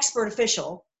at an expert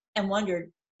official and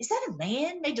wondered, is that a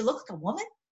man made to look like a woman?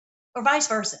 Or vice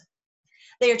versa?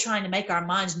 They are trying to make our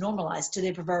minds normalize to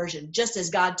their perversion, just as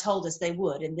God told us they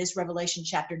would in this Revelation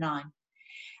chapter 9.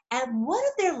 And what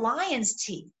of their lion's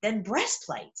teeth and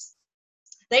breastplates?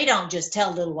 They don't just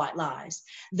tell little white lies.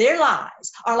 Their lies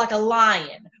are like a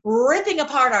lion ripping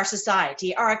apart our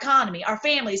society, our economy, our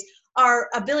families, our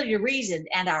ability to reason,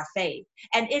 and our faith.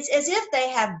 And it's as if they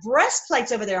have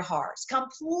breastplates over their hearts,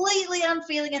 completely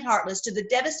unfeeling and heartless to the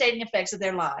devastating effects of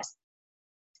their lies.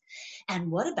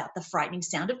 And what about the frightening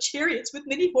sound of chariots with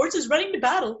many horses running to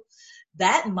battle?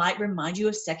 That might remind you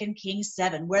of 2 Kings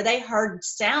 7, where they heard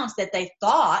sounds that they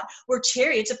thought were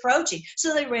chariots approaching,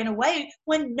 so they ran away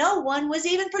when no one was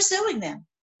even pursuing them.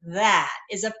 That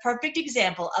is a perfect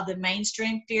example of the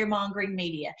mainstream fear-mongering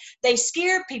media. They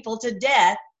scare people to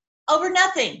death over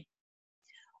nothing.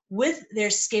 With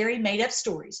their scary made-up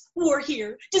stories. War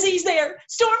here, disease there,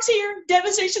 storms here,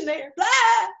 devastation there, blah!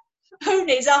 Who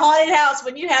needs a haunted house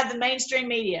when you have the mainstream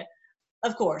media?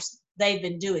 Of course, they've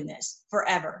been doing this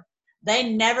forever.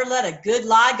 They never let a good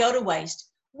lie go to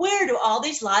waste. Where do all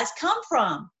these lies come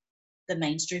from? The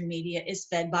mainstream media is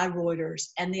fed by Reuters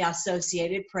and the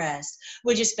Associated Press,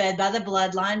 which is fed by the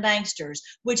bloodline banksters,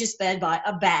 which is fed by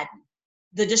Abaddon,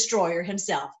 the destroyer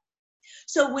himself.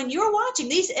 So when you're watching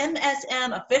these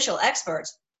MSM official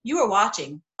experts, you are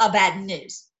watching Abaddon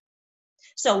News.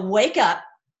 So wake up,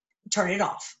 turn it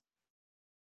off.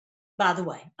 By the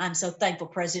way, I'm so thankful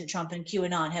President Trump and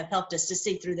QAnon have helped us to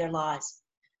see through their lies.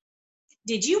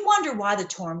 Did you wonder why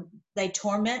they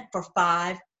torment for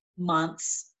 5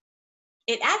 months?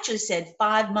 It actually said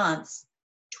 5 months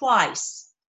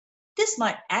twice. This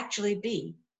might actually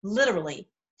be literally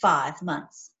 5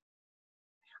 months.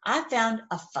 I found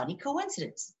a funny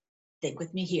coincidence. Think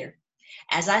with me here.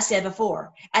 As I said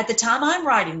before, at the time I'm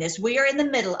writing this, we are in the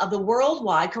middle of the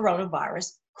worldwide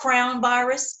coronavirus, crown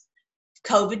virus,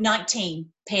 COVID-19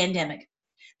 pandemic.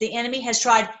 The enemy has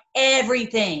tried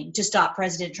everything to stop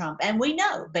President Trump. And we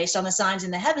know, based on the signs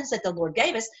in the heavens that the Lord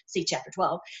gave us, see chapter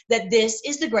 12, that this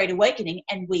is the Great Awakening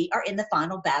and we are in the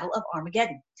final battle of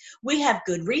Armageddon. We have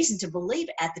good reason to believe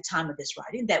at the time of this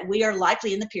writing that we are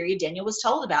likely in the period Daniel was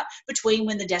told about, between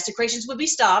when the desecrations would be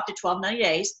stopped at 1290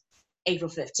 days, April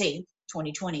 15th,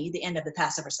 2020, the end of the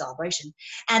Passover celebration,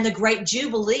 and the Great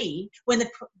Jubilee, when the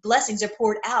blessings are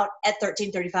poured out at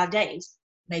 1335 days,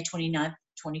 May 29th,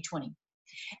 2020.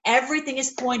 Everything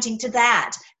is pointing to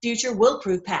that. Future will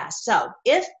prove past. So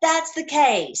if that's the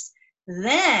case,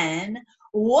 then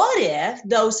what if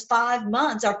those 5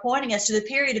 months are pointing us to the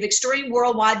period of extreme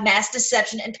worldwide mass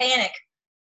deception and panic?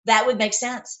 That would make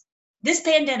sense. This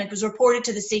pandemic was reported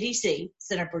to the CDC,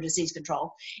 Center for Disease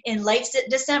Control, in late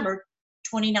December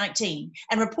 2019,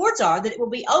 and reports are that it will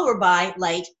be over by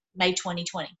late May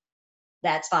 2020.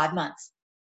 That's 5 months.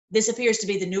 This appears to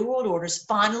be the New World Order's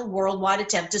final worldwide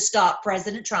attempt to stop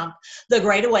President Trump, the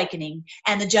Great Awakening,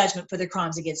 and the judgment for their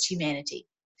crimes against humanity.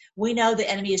 We know the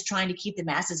enemy is trying to keep the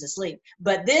masses asleep,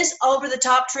 but this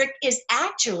over-the-top trick is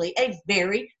actually a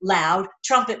very loud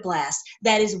trumpet blast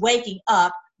that is waking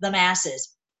up the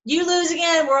masses. You lose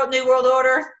again, New World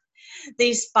Order.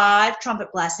 These 5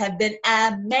 trumpet blasts have been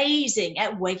amazing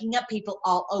at waking up people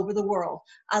all over the world.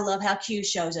 I love how Q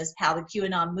shows us how the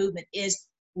QAnon movement is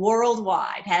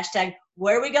worldwide. Hashtag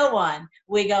where we go one,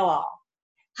 we go all.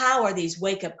 How are these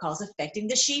wake-up calls affecting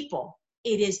the sheeple?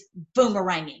 It is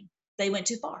boomeranging. They went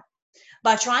too far.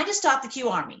 By trying to stop the Q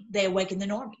army, they awaken the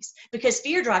normies, because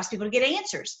fear drives people to get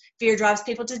answers. Fear drives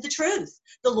people to the truth.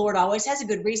 The Lord always has a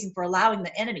good reason for allowing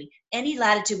the enemy any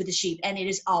latitude with the sheep, and it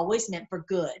is always meant for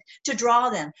good, to draw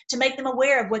them, to make them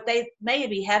aware of what they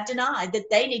maybe have denied, that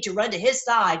they need to run to his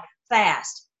side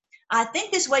fast. I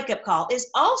think this wake-up call is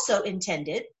also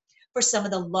intended for some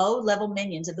of the low-level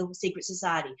minions of the secret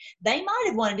society. They might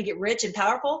have wanted to get rich and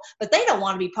powerful, but they don't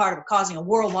want to be part of causing a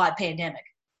worldwide pandemic.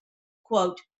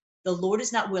 Quote, the Lord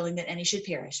is not willing that any should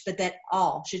perish, but that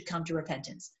all should come to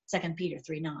repentance. 2 Peter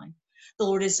 3:9. The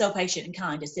Lord is so patient and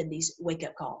kind to send these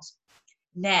wake-up calls.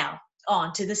 Now,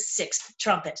 on to the sixth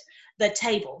trumpet. The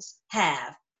tables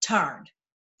have turned.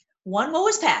 One woe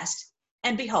is past,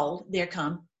 and behold, there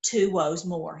come two woes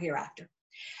more hereafter.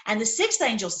 And the sixth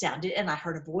angel sounded, and I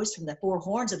heard a voice from the four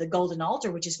horns of the golden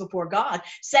altar, which is before God,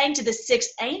 saying to the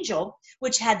sixth angel,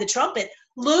 which had the trumpet,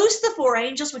 loose the four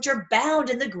angels which are bound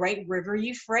in the great river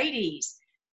Euphrates.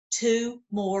 Two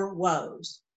more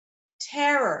woes.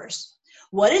 Terrors.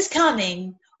 What is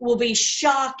coming will be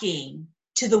shocking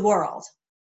to the world,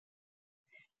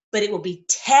 but it will be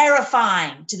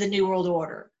terrifying to the New World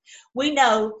Order. We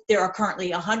know there are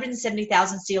currently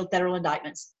 170,000 sealed federal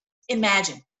indictments.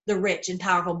 Imagine the rich and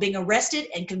powerful being arrested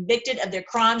and convicted of their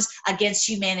crimes against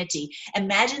humanity.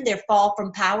 Imagine their fall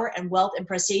from power and wealth and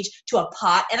prestige to a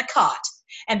pot and a cot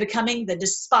and becoming the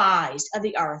despised of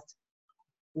the earth.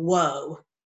 Woe.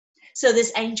 So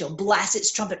this angel blasts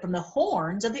its trumpet from the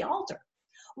horns of the altar.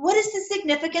 What is the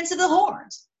significance of the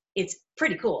horns? It's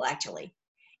pretty cool, actually.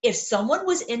 If someone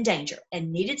was in danger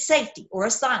and needed safety or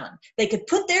asylum, they could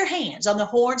put their hands on the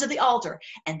horns of the altar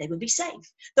and they would be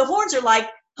safe. The horns are like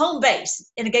home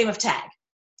base in a game of tag.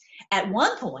 At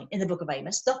one point in the book of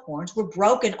Amos, the horns were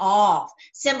broken off,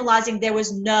 symbolizing there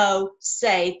was no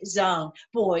safe zone.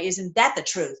 Boy, isn't that the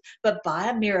truth? But by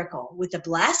a miracle, with the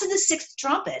blast of the sixth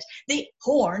trumpet, the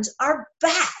horns are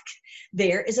back.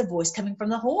 There is a voice coming from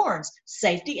the horns.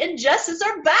 Safety and justice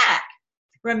are back.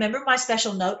 Remember my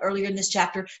special note earlier in this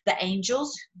chapter? The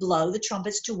angels blow the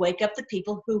trumpets to wake up the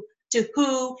people who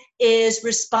is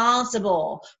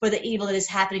responsible for the evil that is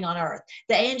happening on earth.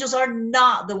 The angels are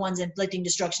not the ones inflicting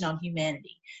destruction on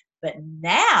humanity. But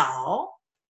now,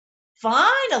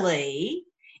 finally,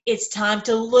 it's time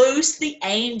to loose the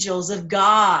angels of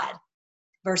God.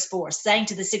 Verse 4, saying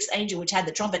to the sixth angel which had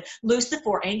the trumpet, loose the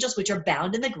four angels which are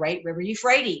bound in the great river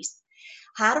Euphrates.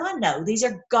 How do I know these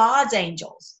are God's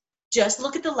angels? Just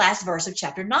look at the last verse of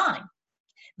chapter 9.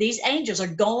 These angels are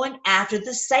going after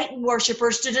the Satan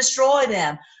worshipers to destroy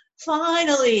them.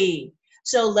 Finally.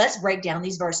 So let's break down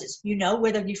these verses. You know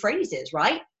where the Euphrates is,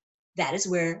 right? That is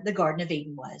where the Garden of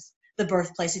Eden was, the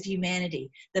birthplace of humanity,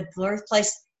 the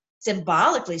birthplace,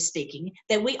 symbolically speaking,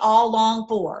 that we all long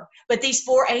for. But these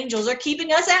four angels are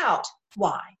keeping us out.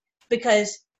 Why?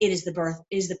 Because it is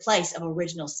the place of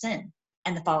original sin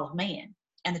and the fall of man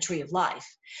and the tree of life.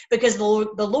 Because the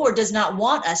Lord does not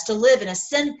want us to live in a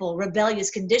sinful, rebellious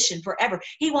condition forever.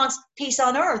 He wants peace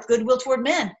on earth, goodwill toward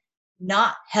men,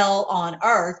 not hell on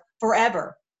earth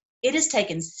forever. It has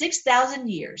taken 6,000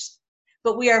 years,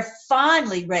 but we are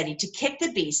finally ready to kick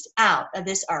the beast out of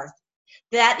this earth.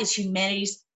 That is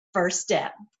humanity's first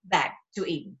step back to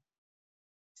Eden.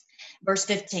 Verse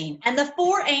 15, and the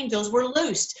four angels were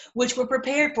loosed, which were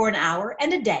prepared for an hour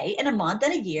and a day and a month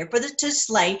and a year to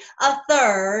slay a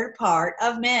third part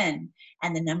of men.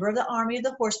 And the number of the army of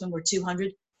the horsemen were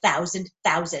 200,000.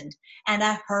 And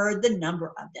I heard the number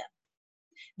of them.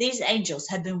 These angels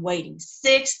had been waiting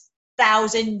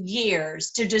 6,000 years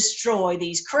to destroy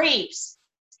these creeps.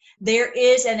 There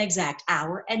is an exact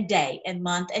hour and day and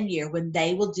month and year when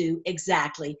they will do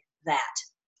exactly that.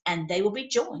 And they will be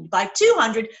joined by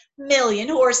 200 million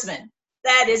horsemen.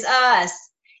 That is us.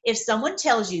 If someone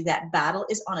tells you that battle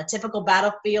is on a typical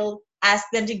battlefield, ask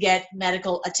them to get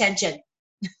medical attention.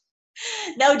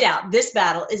 No doubt this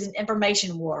battle is an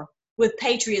information war with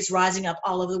patriots rising up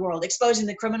all over the world, exposing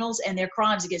the criminals and their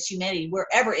crimes against humanity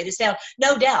wherever it is found.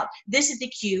 No doubt this is the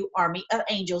Q army of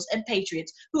angels and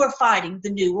patriots who are fighting the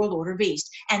New World Order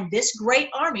beast. And this great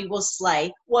army will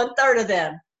slay 1/3 of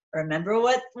them. Remember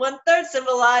what 1/3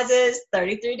 symbolizes?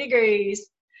 33 degrees.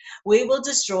 We will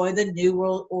destroy the New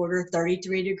World Order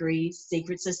 33 degrees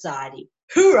secret society.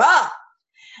 Hoorah!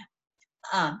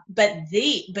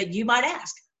 But you might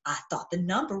ask, I thought the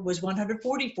number was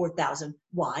 144,000.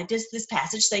 Why does this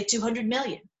passage say 200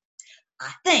 million?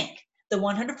 I think the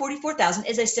 144,000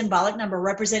 is a symbolic number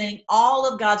representing all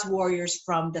of God's warriors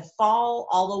from the fall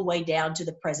all the way down to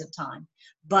the present time.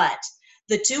 But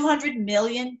the 200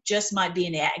 million just might be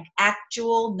an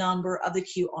actual number of the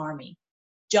Q army.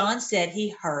 John said he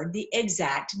heard the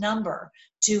exact number.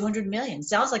 200 million.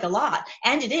 Sounds like a lot,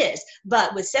 and it is.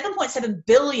 But with 7.7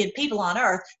 billion people on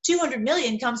earth, 200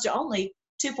 million comes to only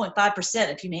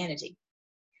 2.5% of humanity.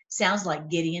 Sounds like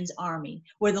Gideon's army,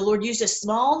 where the Lord used a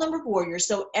small number of warriors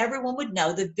so everyone would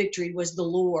know the victory was the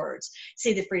Lord's.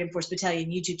 See the Freedom Force Battalion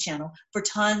YouTube channel for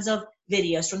tons of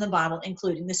videos from the Bible,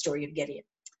 including the story of Gideon.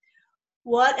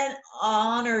 What an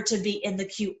honor to be in the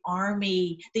Q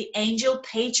army, the angel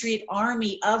patriot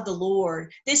army of the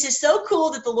Lord. This is so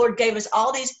cool that the Lord gave us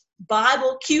all these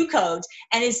Bible Q codes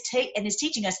and is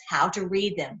teaching us how to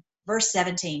read them. Verse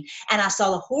 17, and I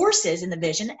saw the horses in the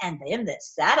vision, and them that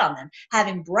sat on them,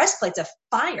 having breastplates of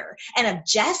fire, and of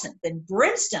jacinth and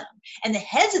brimstone. And the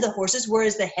heads of the horses were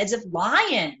as the heads of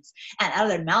lions, and out of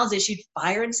their mouths issued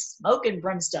fire and smoke and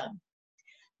brimstone.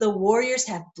 The warriors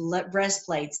have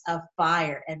breastplates of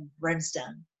fire and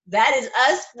brimstone. That is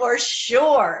us for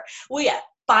sure. We have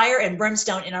fire and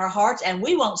brimstone in our hearts, and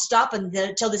we won't stop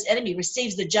until this enemy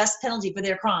receives the just penalty for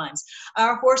their crimes.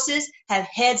 Our horses have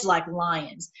heads like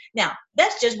lions. Now,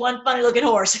 that's just one funny looking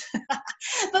horse.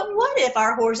 But what if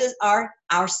our horses are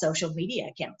our social media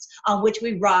accounts on which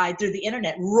we ride through the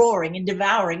internet, roaring and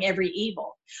devouring every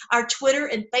evil? Our Twitter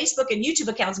and Facebook and YouTube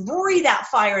accounts breathe out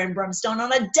fire and brimstone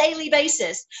on a daily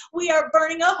basis. We are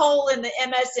burning a hole in the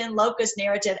MSN locust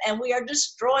narrative, and we are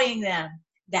destroying them.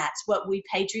 That's what we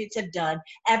patriots have done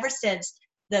ever since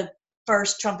the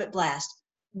first trumpet blast.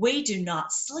 We do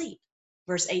not sleep.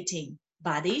 Verse 18,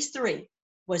 by these three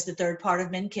was the third part of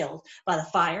men killed, by the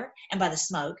fire and by the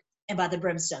smoke and by the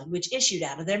brimstone, which issued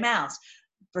out of their mouths.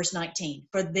 Verse 19,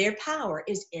 for their power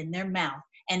is in their mouth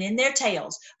and in their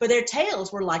tails, for their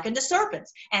tails were like unto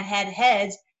serpents, and had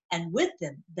heads, and with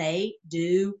them they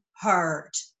do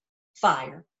hurt.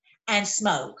 Fire and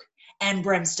smoke and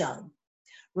brimstone.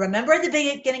 Remember at the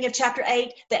beginning of chapter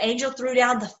 8, the angel threw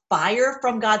down the fire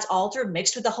from God's altar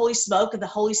mixed with the holy smoke of the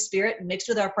Holy Spirit mixed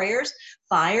with our prayers.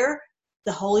 Fire,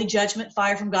 the holy judgment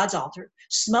fire from God's altar.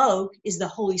 Smoke is the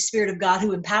Holy Spirit of God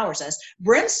who empowers us.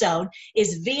 Brimstone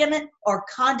is vehement or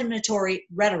condemnatory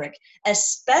rhetoric,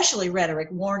 especially rhetoric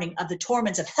warning of the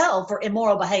torments of hell for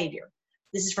immoral behavior.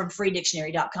 This is from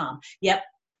freedictionary.com. Yep,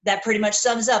 that pretty much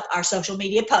sums up our social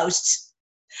media posts.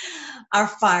 Our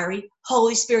fiery,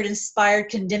 Holy Spirit-inspired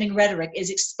condemning rhetoric is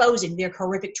exposing their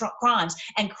horrific crimes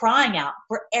and crying out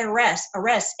for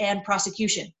arrest and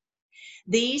prosecution.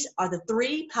 These are the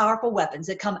three powerful weapons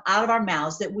that come out of our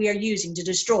mouths that we are using to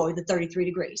destroy the 33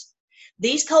 degrees.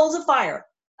 These coals of fire,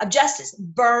 of justice,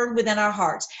 burn within our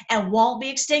hearts and won't be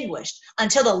extinguished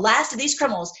until the last of these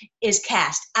criminals is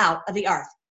cast out of the earth.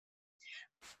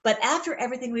 But after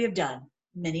everything we have done,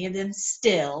 many of them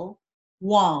still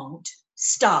won't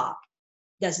stop.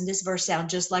 Doesn't this verse sound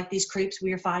just like these creeps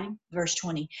we are fighting? Verse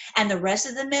 20, and the rest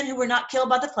of the men who were not killed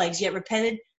by the plagues yet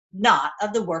repented not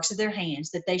of the works of their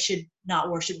hands, that they should not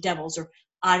worship devils or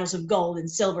idols of gold and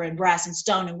silver and brass and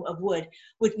stone and of wood,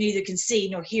 which neither can see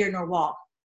nor hear nor walk.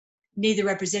 Neither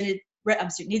repented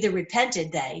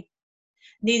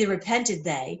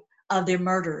they of their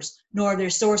murders, nor of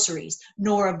their sorceries,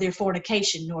 nor of their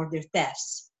fornication, nor of their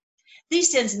thefts.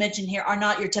 These sins mentioned here are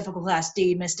not your typical class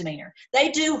D misdemeanor. They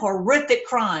do horrific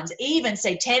crimes, even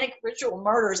satanic ritual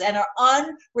murders, and are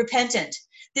unrepentant.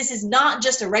 This is not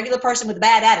just a regular person with a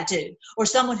bad attitude or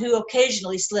someone who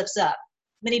occasionally slips up.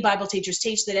 Many Bible teachers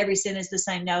teach that every sin is the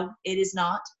same. No, it is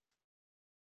not.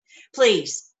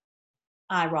 Please,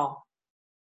 eye roll,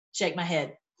 shake my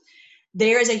head.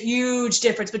 There is a huge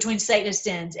difference between Satanist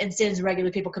sins and sins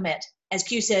regular people commit. As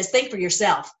Q says, think for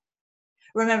yourself.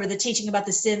 Remember the teaching about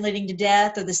the sin leading to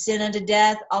death, or the sin unto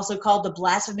death, also called the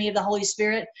blasphemy of the Holy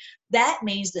Spirit? That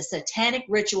means the satanic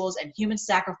rituals and human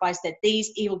sacrifice that these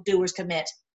evildoers commit.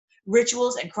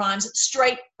 Rituals and crimes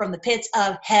straight from the pits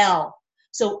of hell.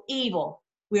 So evil,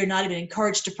 we are not even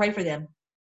encouraged to pray for them.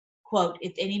 Quote,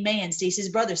 if any man sees his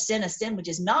brother sin a sin which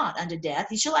is not unto death,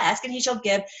 he shall ask, and he shall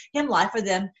give him life for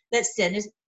them that sin is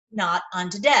not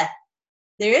unto death.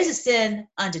 There is a sin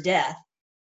unto death,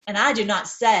 and I do not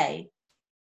say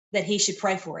that he should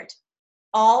pray for it.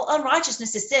 All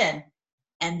unrighteousness is sin,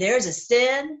 and there is a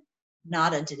sin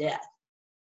not unto death.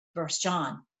 Verse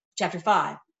John, chapter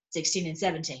 5, 16 and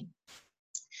 17.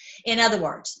 In other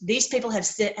words, these people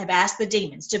have asked the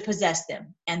demons to possess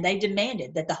them, and they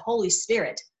demanded that the Holy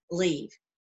Spirit leave.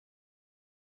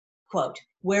 Quote,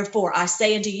 wherefore I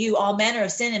say unto you, all manner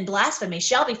of sin and blasphemy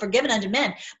shall be forgiven unto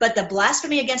men, but the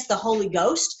blasphemy against the Holy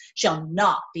Ghost shall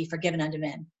not be forgiven unto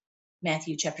men.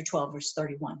 Matthew chapter 12, verse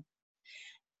 31.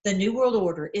 The New World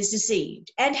Order is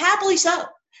deceived, and happily so.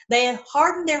 They have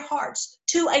hardened their hearts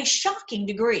to a shocking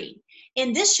degree.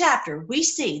 In this chapter, we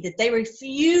see that they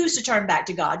refuse to turn back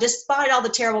to God, despite all the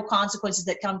terrible consequences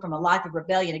that come from a life of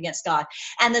rebellion against God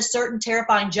and the certain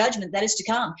terrifying judgment that is to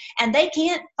come. And they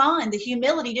can't find the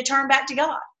humility to turn back to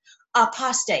God.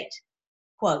 Apostate,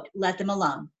 quote, let them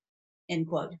alone, end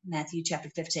quote, Matthew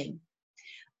chapter 15.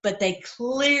 But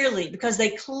because they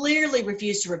clearly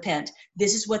refuse to repent,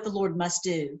 this is what the Lord must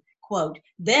do. Quote,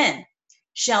 then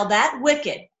shall that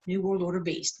wicked New World Order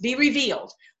beast be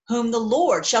revealed, whom the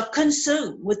Lord shall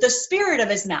consume with the spirit of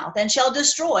his mouth and shall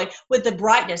destroy with the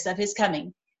brightness of his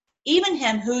coming. Even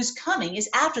him whose coming is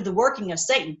after the working of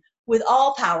Satan with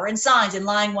all power and signs and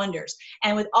lying wonders,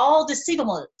 and with all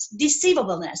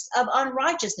deceivableness of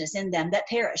unrighteousness in them that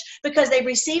perish, because they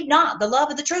receive not the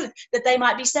love of the truth, that they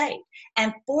might be saved.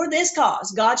 And for this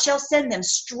cause God shall send them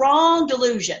strong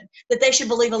delusion, that they should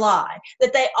believe a lie,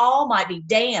 that they all might be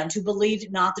damned who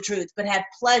believed not the truth, but had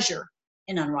pleasure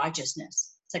in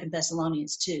unrighteousness. 2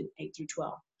 Thessalonians 2, 8 through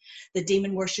 12. The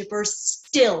demon worshippers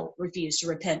still refuse to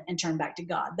repent and turn back to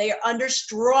God. They are under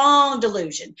strong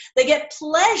delusion. They get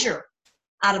pleasure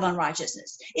out of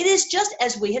unrighteousness. It is just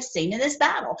as we have seen in this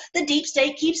battle. The deep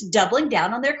state keeps doubling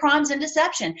down on their crimes and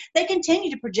deception. They continue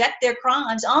to project their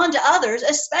crimes onto others,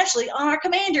 especially on our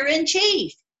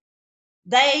commander-in-chief.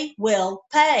 They will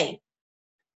pay.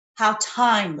 How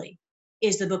timely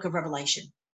is the book of Revelation?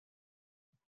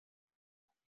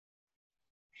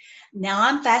 Now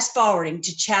I'm fast forwarding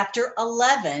to chapter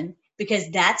 11, because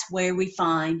that's where we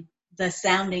find the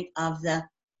sounding of the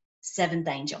seventh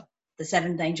angel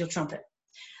trumpet.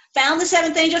 Found the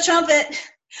seventh angel trumpet.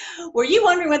 Were you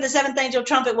wondering what the seventh angel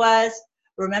trumpet was?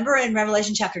 Remember in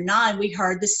Revelation chapter 9, we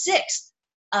heard the sixth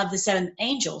of the seven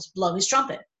angels blow his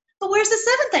trumpet. But where's the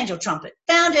seventh angel trumpet?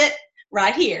 Found it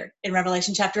right here in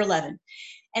Revelation chapter 11.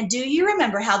 And do you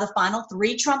remember how the final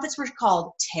three trumpets were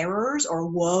called terrors or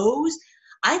woes?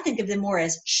 I think of them more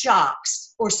as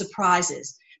shocks or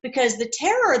surprises, because the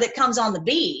terror that comes on the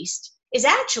beast is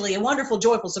actually a wonderful,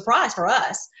 joyful surprise for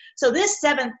us. So this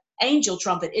seventh angel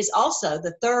trumpet is also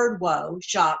the third woe,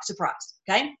 shock, surprise.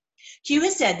 Okay? Q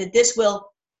has said that this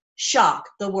will shock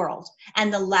the world,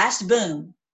 and the last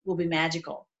boom will be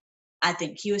magical. I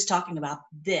think Q is talking about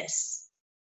this.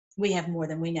 We have more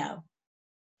than we know.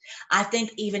 I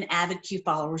think even avid Q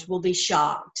followers will be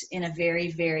shocked in a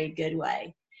very, very good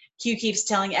way. Q keeps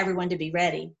telling everyone to be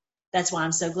ready. That's why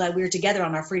I'm so glad we're together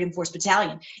on our Freedom Force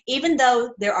Battalion. Even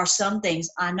though there are some things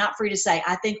I'm not free to say,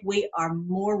 I think we are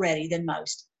more ready than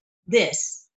most.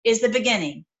 This is the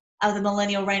beginning of the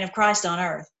millennial reign of Christ on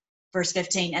earth. Verse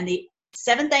 15, and the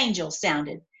seventh angel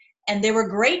sounded, and there were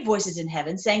great voices in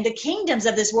heaven saying, the kingdoms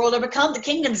of this world are become the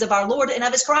kingdoms of our Lord and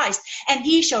of his Christ, and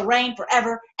he shall reign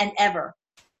forever and ever.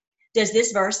 Does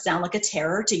this verse sound like a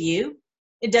terror to you?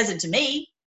 It doesn't to me.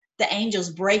 The angels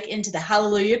break into the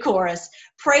hallelujah chorus,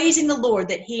 praising the Lord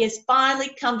that he has finally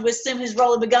come to assume his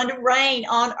role and begun to reign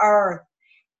on earth.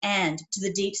 And to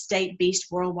the deep state,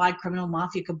 beast, worldwide criminal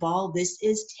mafia cabal, this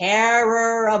is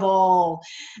terrible.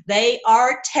 They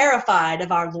are terrified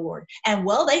of our Lord, and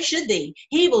well, they should be.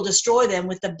 He will destroy them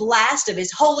with the blast of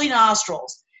his holy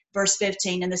nostrils. Verse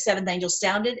 15, and the seventh angel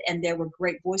sounded, and there were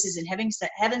great voices in heaven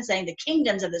saying, the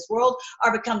kingdoms of this world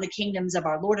are become the kingdoms of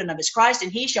our Lord and of his Christ,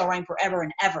 and he shall reign forever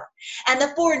and ever. And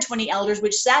the 24 elders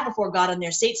which sat before God on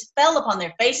their seats fell upon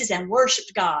their faces and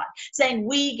worshipped God, saying,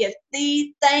 we give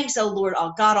thee thanks, O Lord,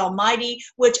 our God Almighty,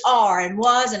 which are and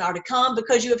was and are to come,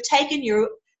 because you have taken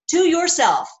to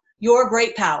yourself your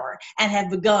great power and have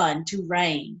begun to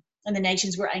reign. And the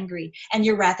nations were angry, and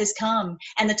your wrath is come,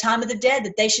 and the time of the dead,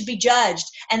 that they should be judged,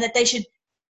 and that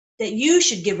you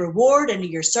should give reward unto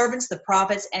your servants, the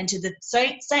prophets, and to the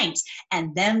saints,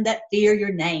 and them that fear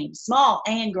your name, small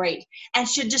and great, and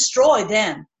should destroy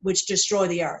them which destroy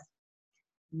the earth.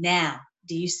 Now,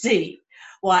 do you see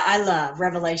why I love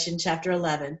Revelation chapter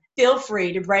 11? Feel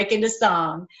free to break into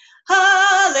song.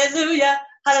 Hallelujah,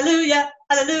 hallelujah,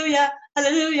 hallelujah,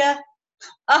 hallelujah.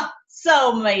 Oh,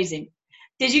 so amazing.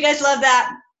 Did you guys love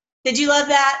that? Did you love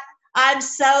that? I'm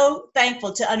so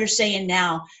thankful to understand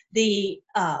now the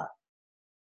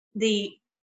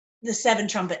seven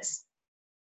trumpets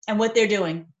and what they're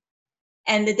doing,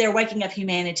 and that they're waking up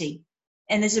humanity.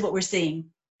 And this is what we're seeing.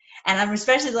 And I'm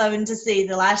especially loving to see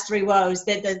the last three woes.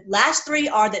 That the last three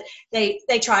are that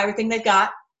they try everything they've got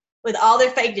with all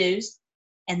their fake news,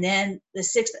 and then the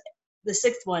sixth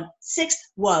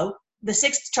woe, the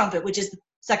sixth trumpet, which is the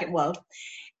second woe,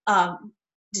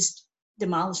 just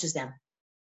demolishes them.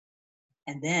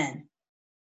 And then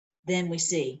we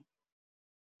see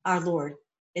our Lord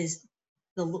is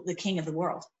the King of the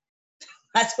world.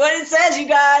 That's what it says, you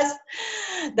guys.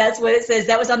 That's what it says.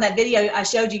 That was on that video I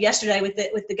showed you yesterday with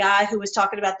the guy who was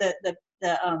talking about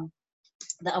the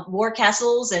war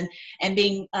castles and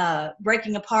being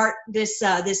breaking apart this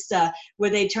where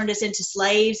they turned us into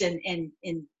slaves and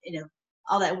you know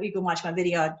all that. You can watch my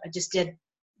video I just did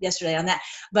yesterday on that,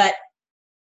 but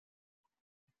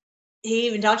he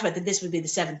even talked about that this would be the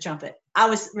seventh trumpet. I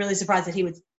was really surprised that he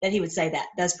would say that.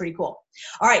 That's pretty cool.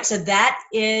 All right, so that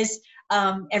is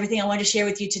everything I wanted to share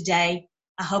with you today.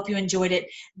 I hope you enjoyed it.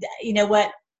 You know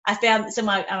what? I found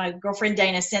my girlfriend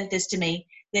Dana sent this to me,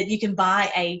 that you can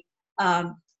buy a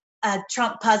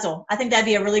Trump puzzle. I think that'd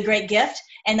be a really great gift,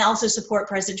 and also support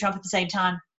President Trump at the same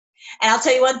time. And I'll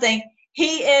tell you one thing: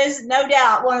 He is no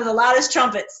doubt one of the loudest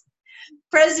trumpets.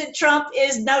 President Trump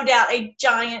is no doubt a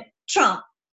giant trump.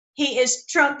 He is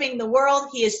trumping the world.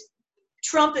 He is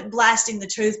trumpet blasting the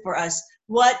truth for us.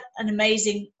 What an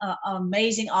amazing,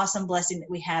 awesome blessing that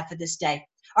we have for this day.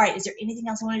 All right, is there anything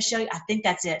else I want to show you? I think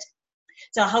that's it.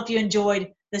 So I hope you enjoyed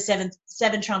the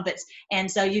seven trumpets. And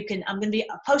so you can, I'm going to be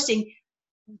posting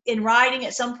in writing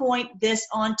at some point this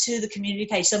onto the community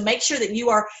page. So make sure that you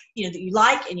are, that you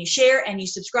like and you share and you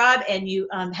subscribe and you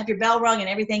have your bell rung and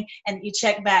everything, and you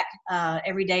check back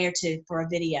every day or two for a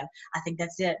video. I think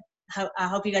that's it. I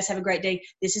hope you guys have a great day.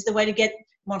 This is the way to get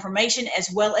more information, as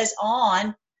well as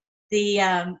on the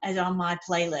as on my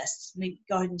playlist. Let me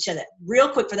go ahead and show that real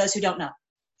quick for those who don't know.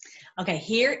 Okay,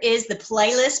 here is the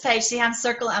playlist page. See how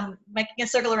I'm making a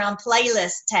circle around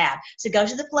playlist tab. So go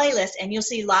to the playlist and you'll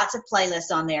see lots of playlists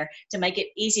on there to make it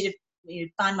easy to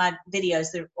find my videos.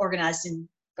 They're organized in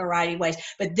a variety of ways.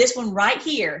 But this one right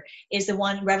here is the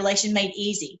one, Revelation Made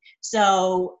Easy.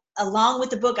 So along with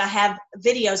the book, I have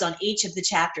videos on each of the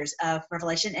chapters of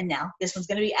Revelation. And now this one's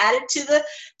going to be added to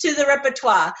the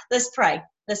repertoire. Let's pray.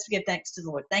 Let's give thanks to the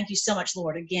Lord. Thank you so much,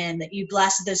 Lord, again, that you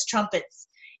blasted those trumpets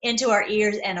into our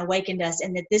ears and awakened us,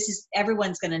 and that this is,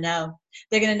 everyone's going to know.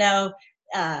 They're going to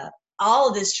know all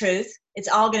of this truth. It's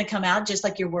all going to come out just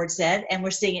like your word said, and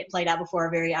we're seeing it played out before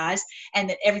our very eyes, and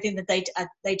that everything that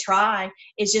they try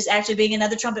is just actually being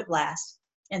another trumpet blast,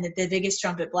 and that the biggest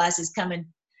trumpet blast is coming,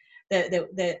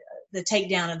 the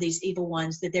takedown of these evil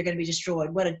ones, that they're going to be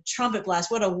destroyed. What a trumpet blast.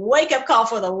 What a wake-up call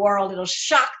for the world. It'll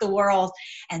shock the world,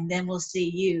 and then we'll see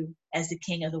you as the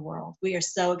King of the world. We are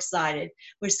so excited.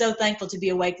 We're so thankful to be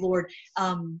awake, Lord.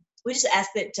 We just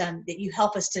ask that that you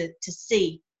help us to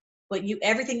see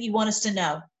everything you want us to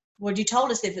know. Lord, you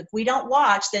told us that if we don't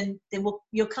watch, then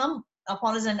you'll come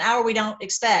upon us in an hour we don't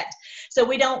expect. So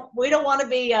we don't want to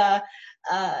be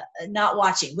not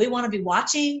watching. We want to be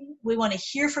watching. We want to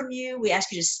hear from you. We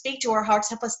ask you to speak to our hearts.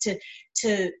 Help us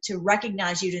to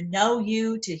recognize you, to know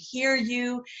you, to hear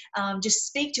you. Just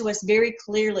speak to us very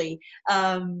clearly.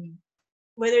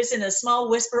 Whether it's in a small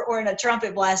whisper or in a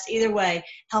trumpet blast, either way,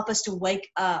 help us to wake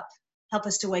up. Help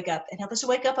us to wake up, and help us to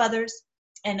wake up others.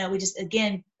 And we just,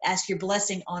 again, ask your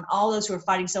blessing on all those who are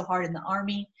fighting so hard in the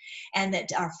army, and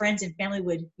that our friends and family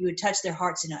you would touch their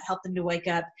hearts and help them to wake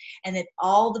up, and that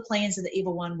all the plans of the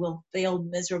evil one will fail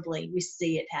miserably. We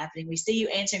see it happening. We see you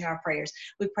answering our prayers.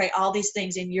 We pray all these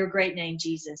things in your great name,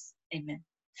 Jesus. Amen.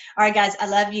 All right, guys, I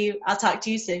love you. I'll talk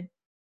to you soon.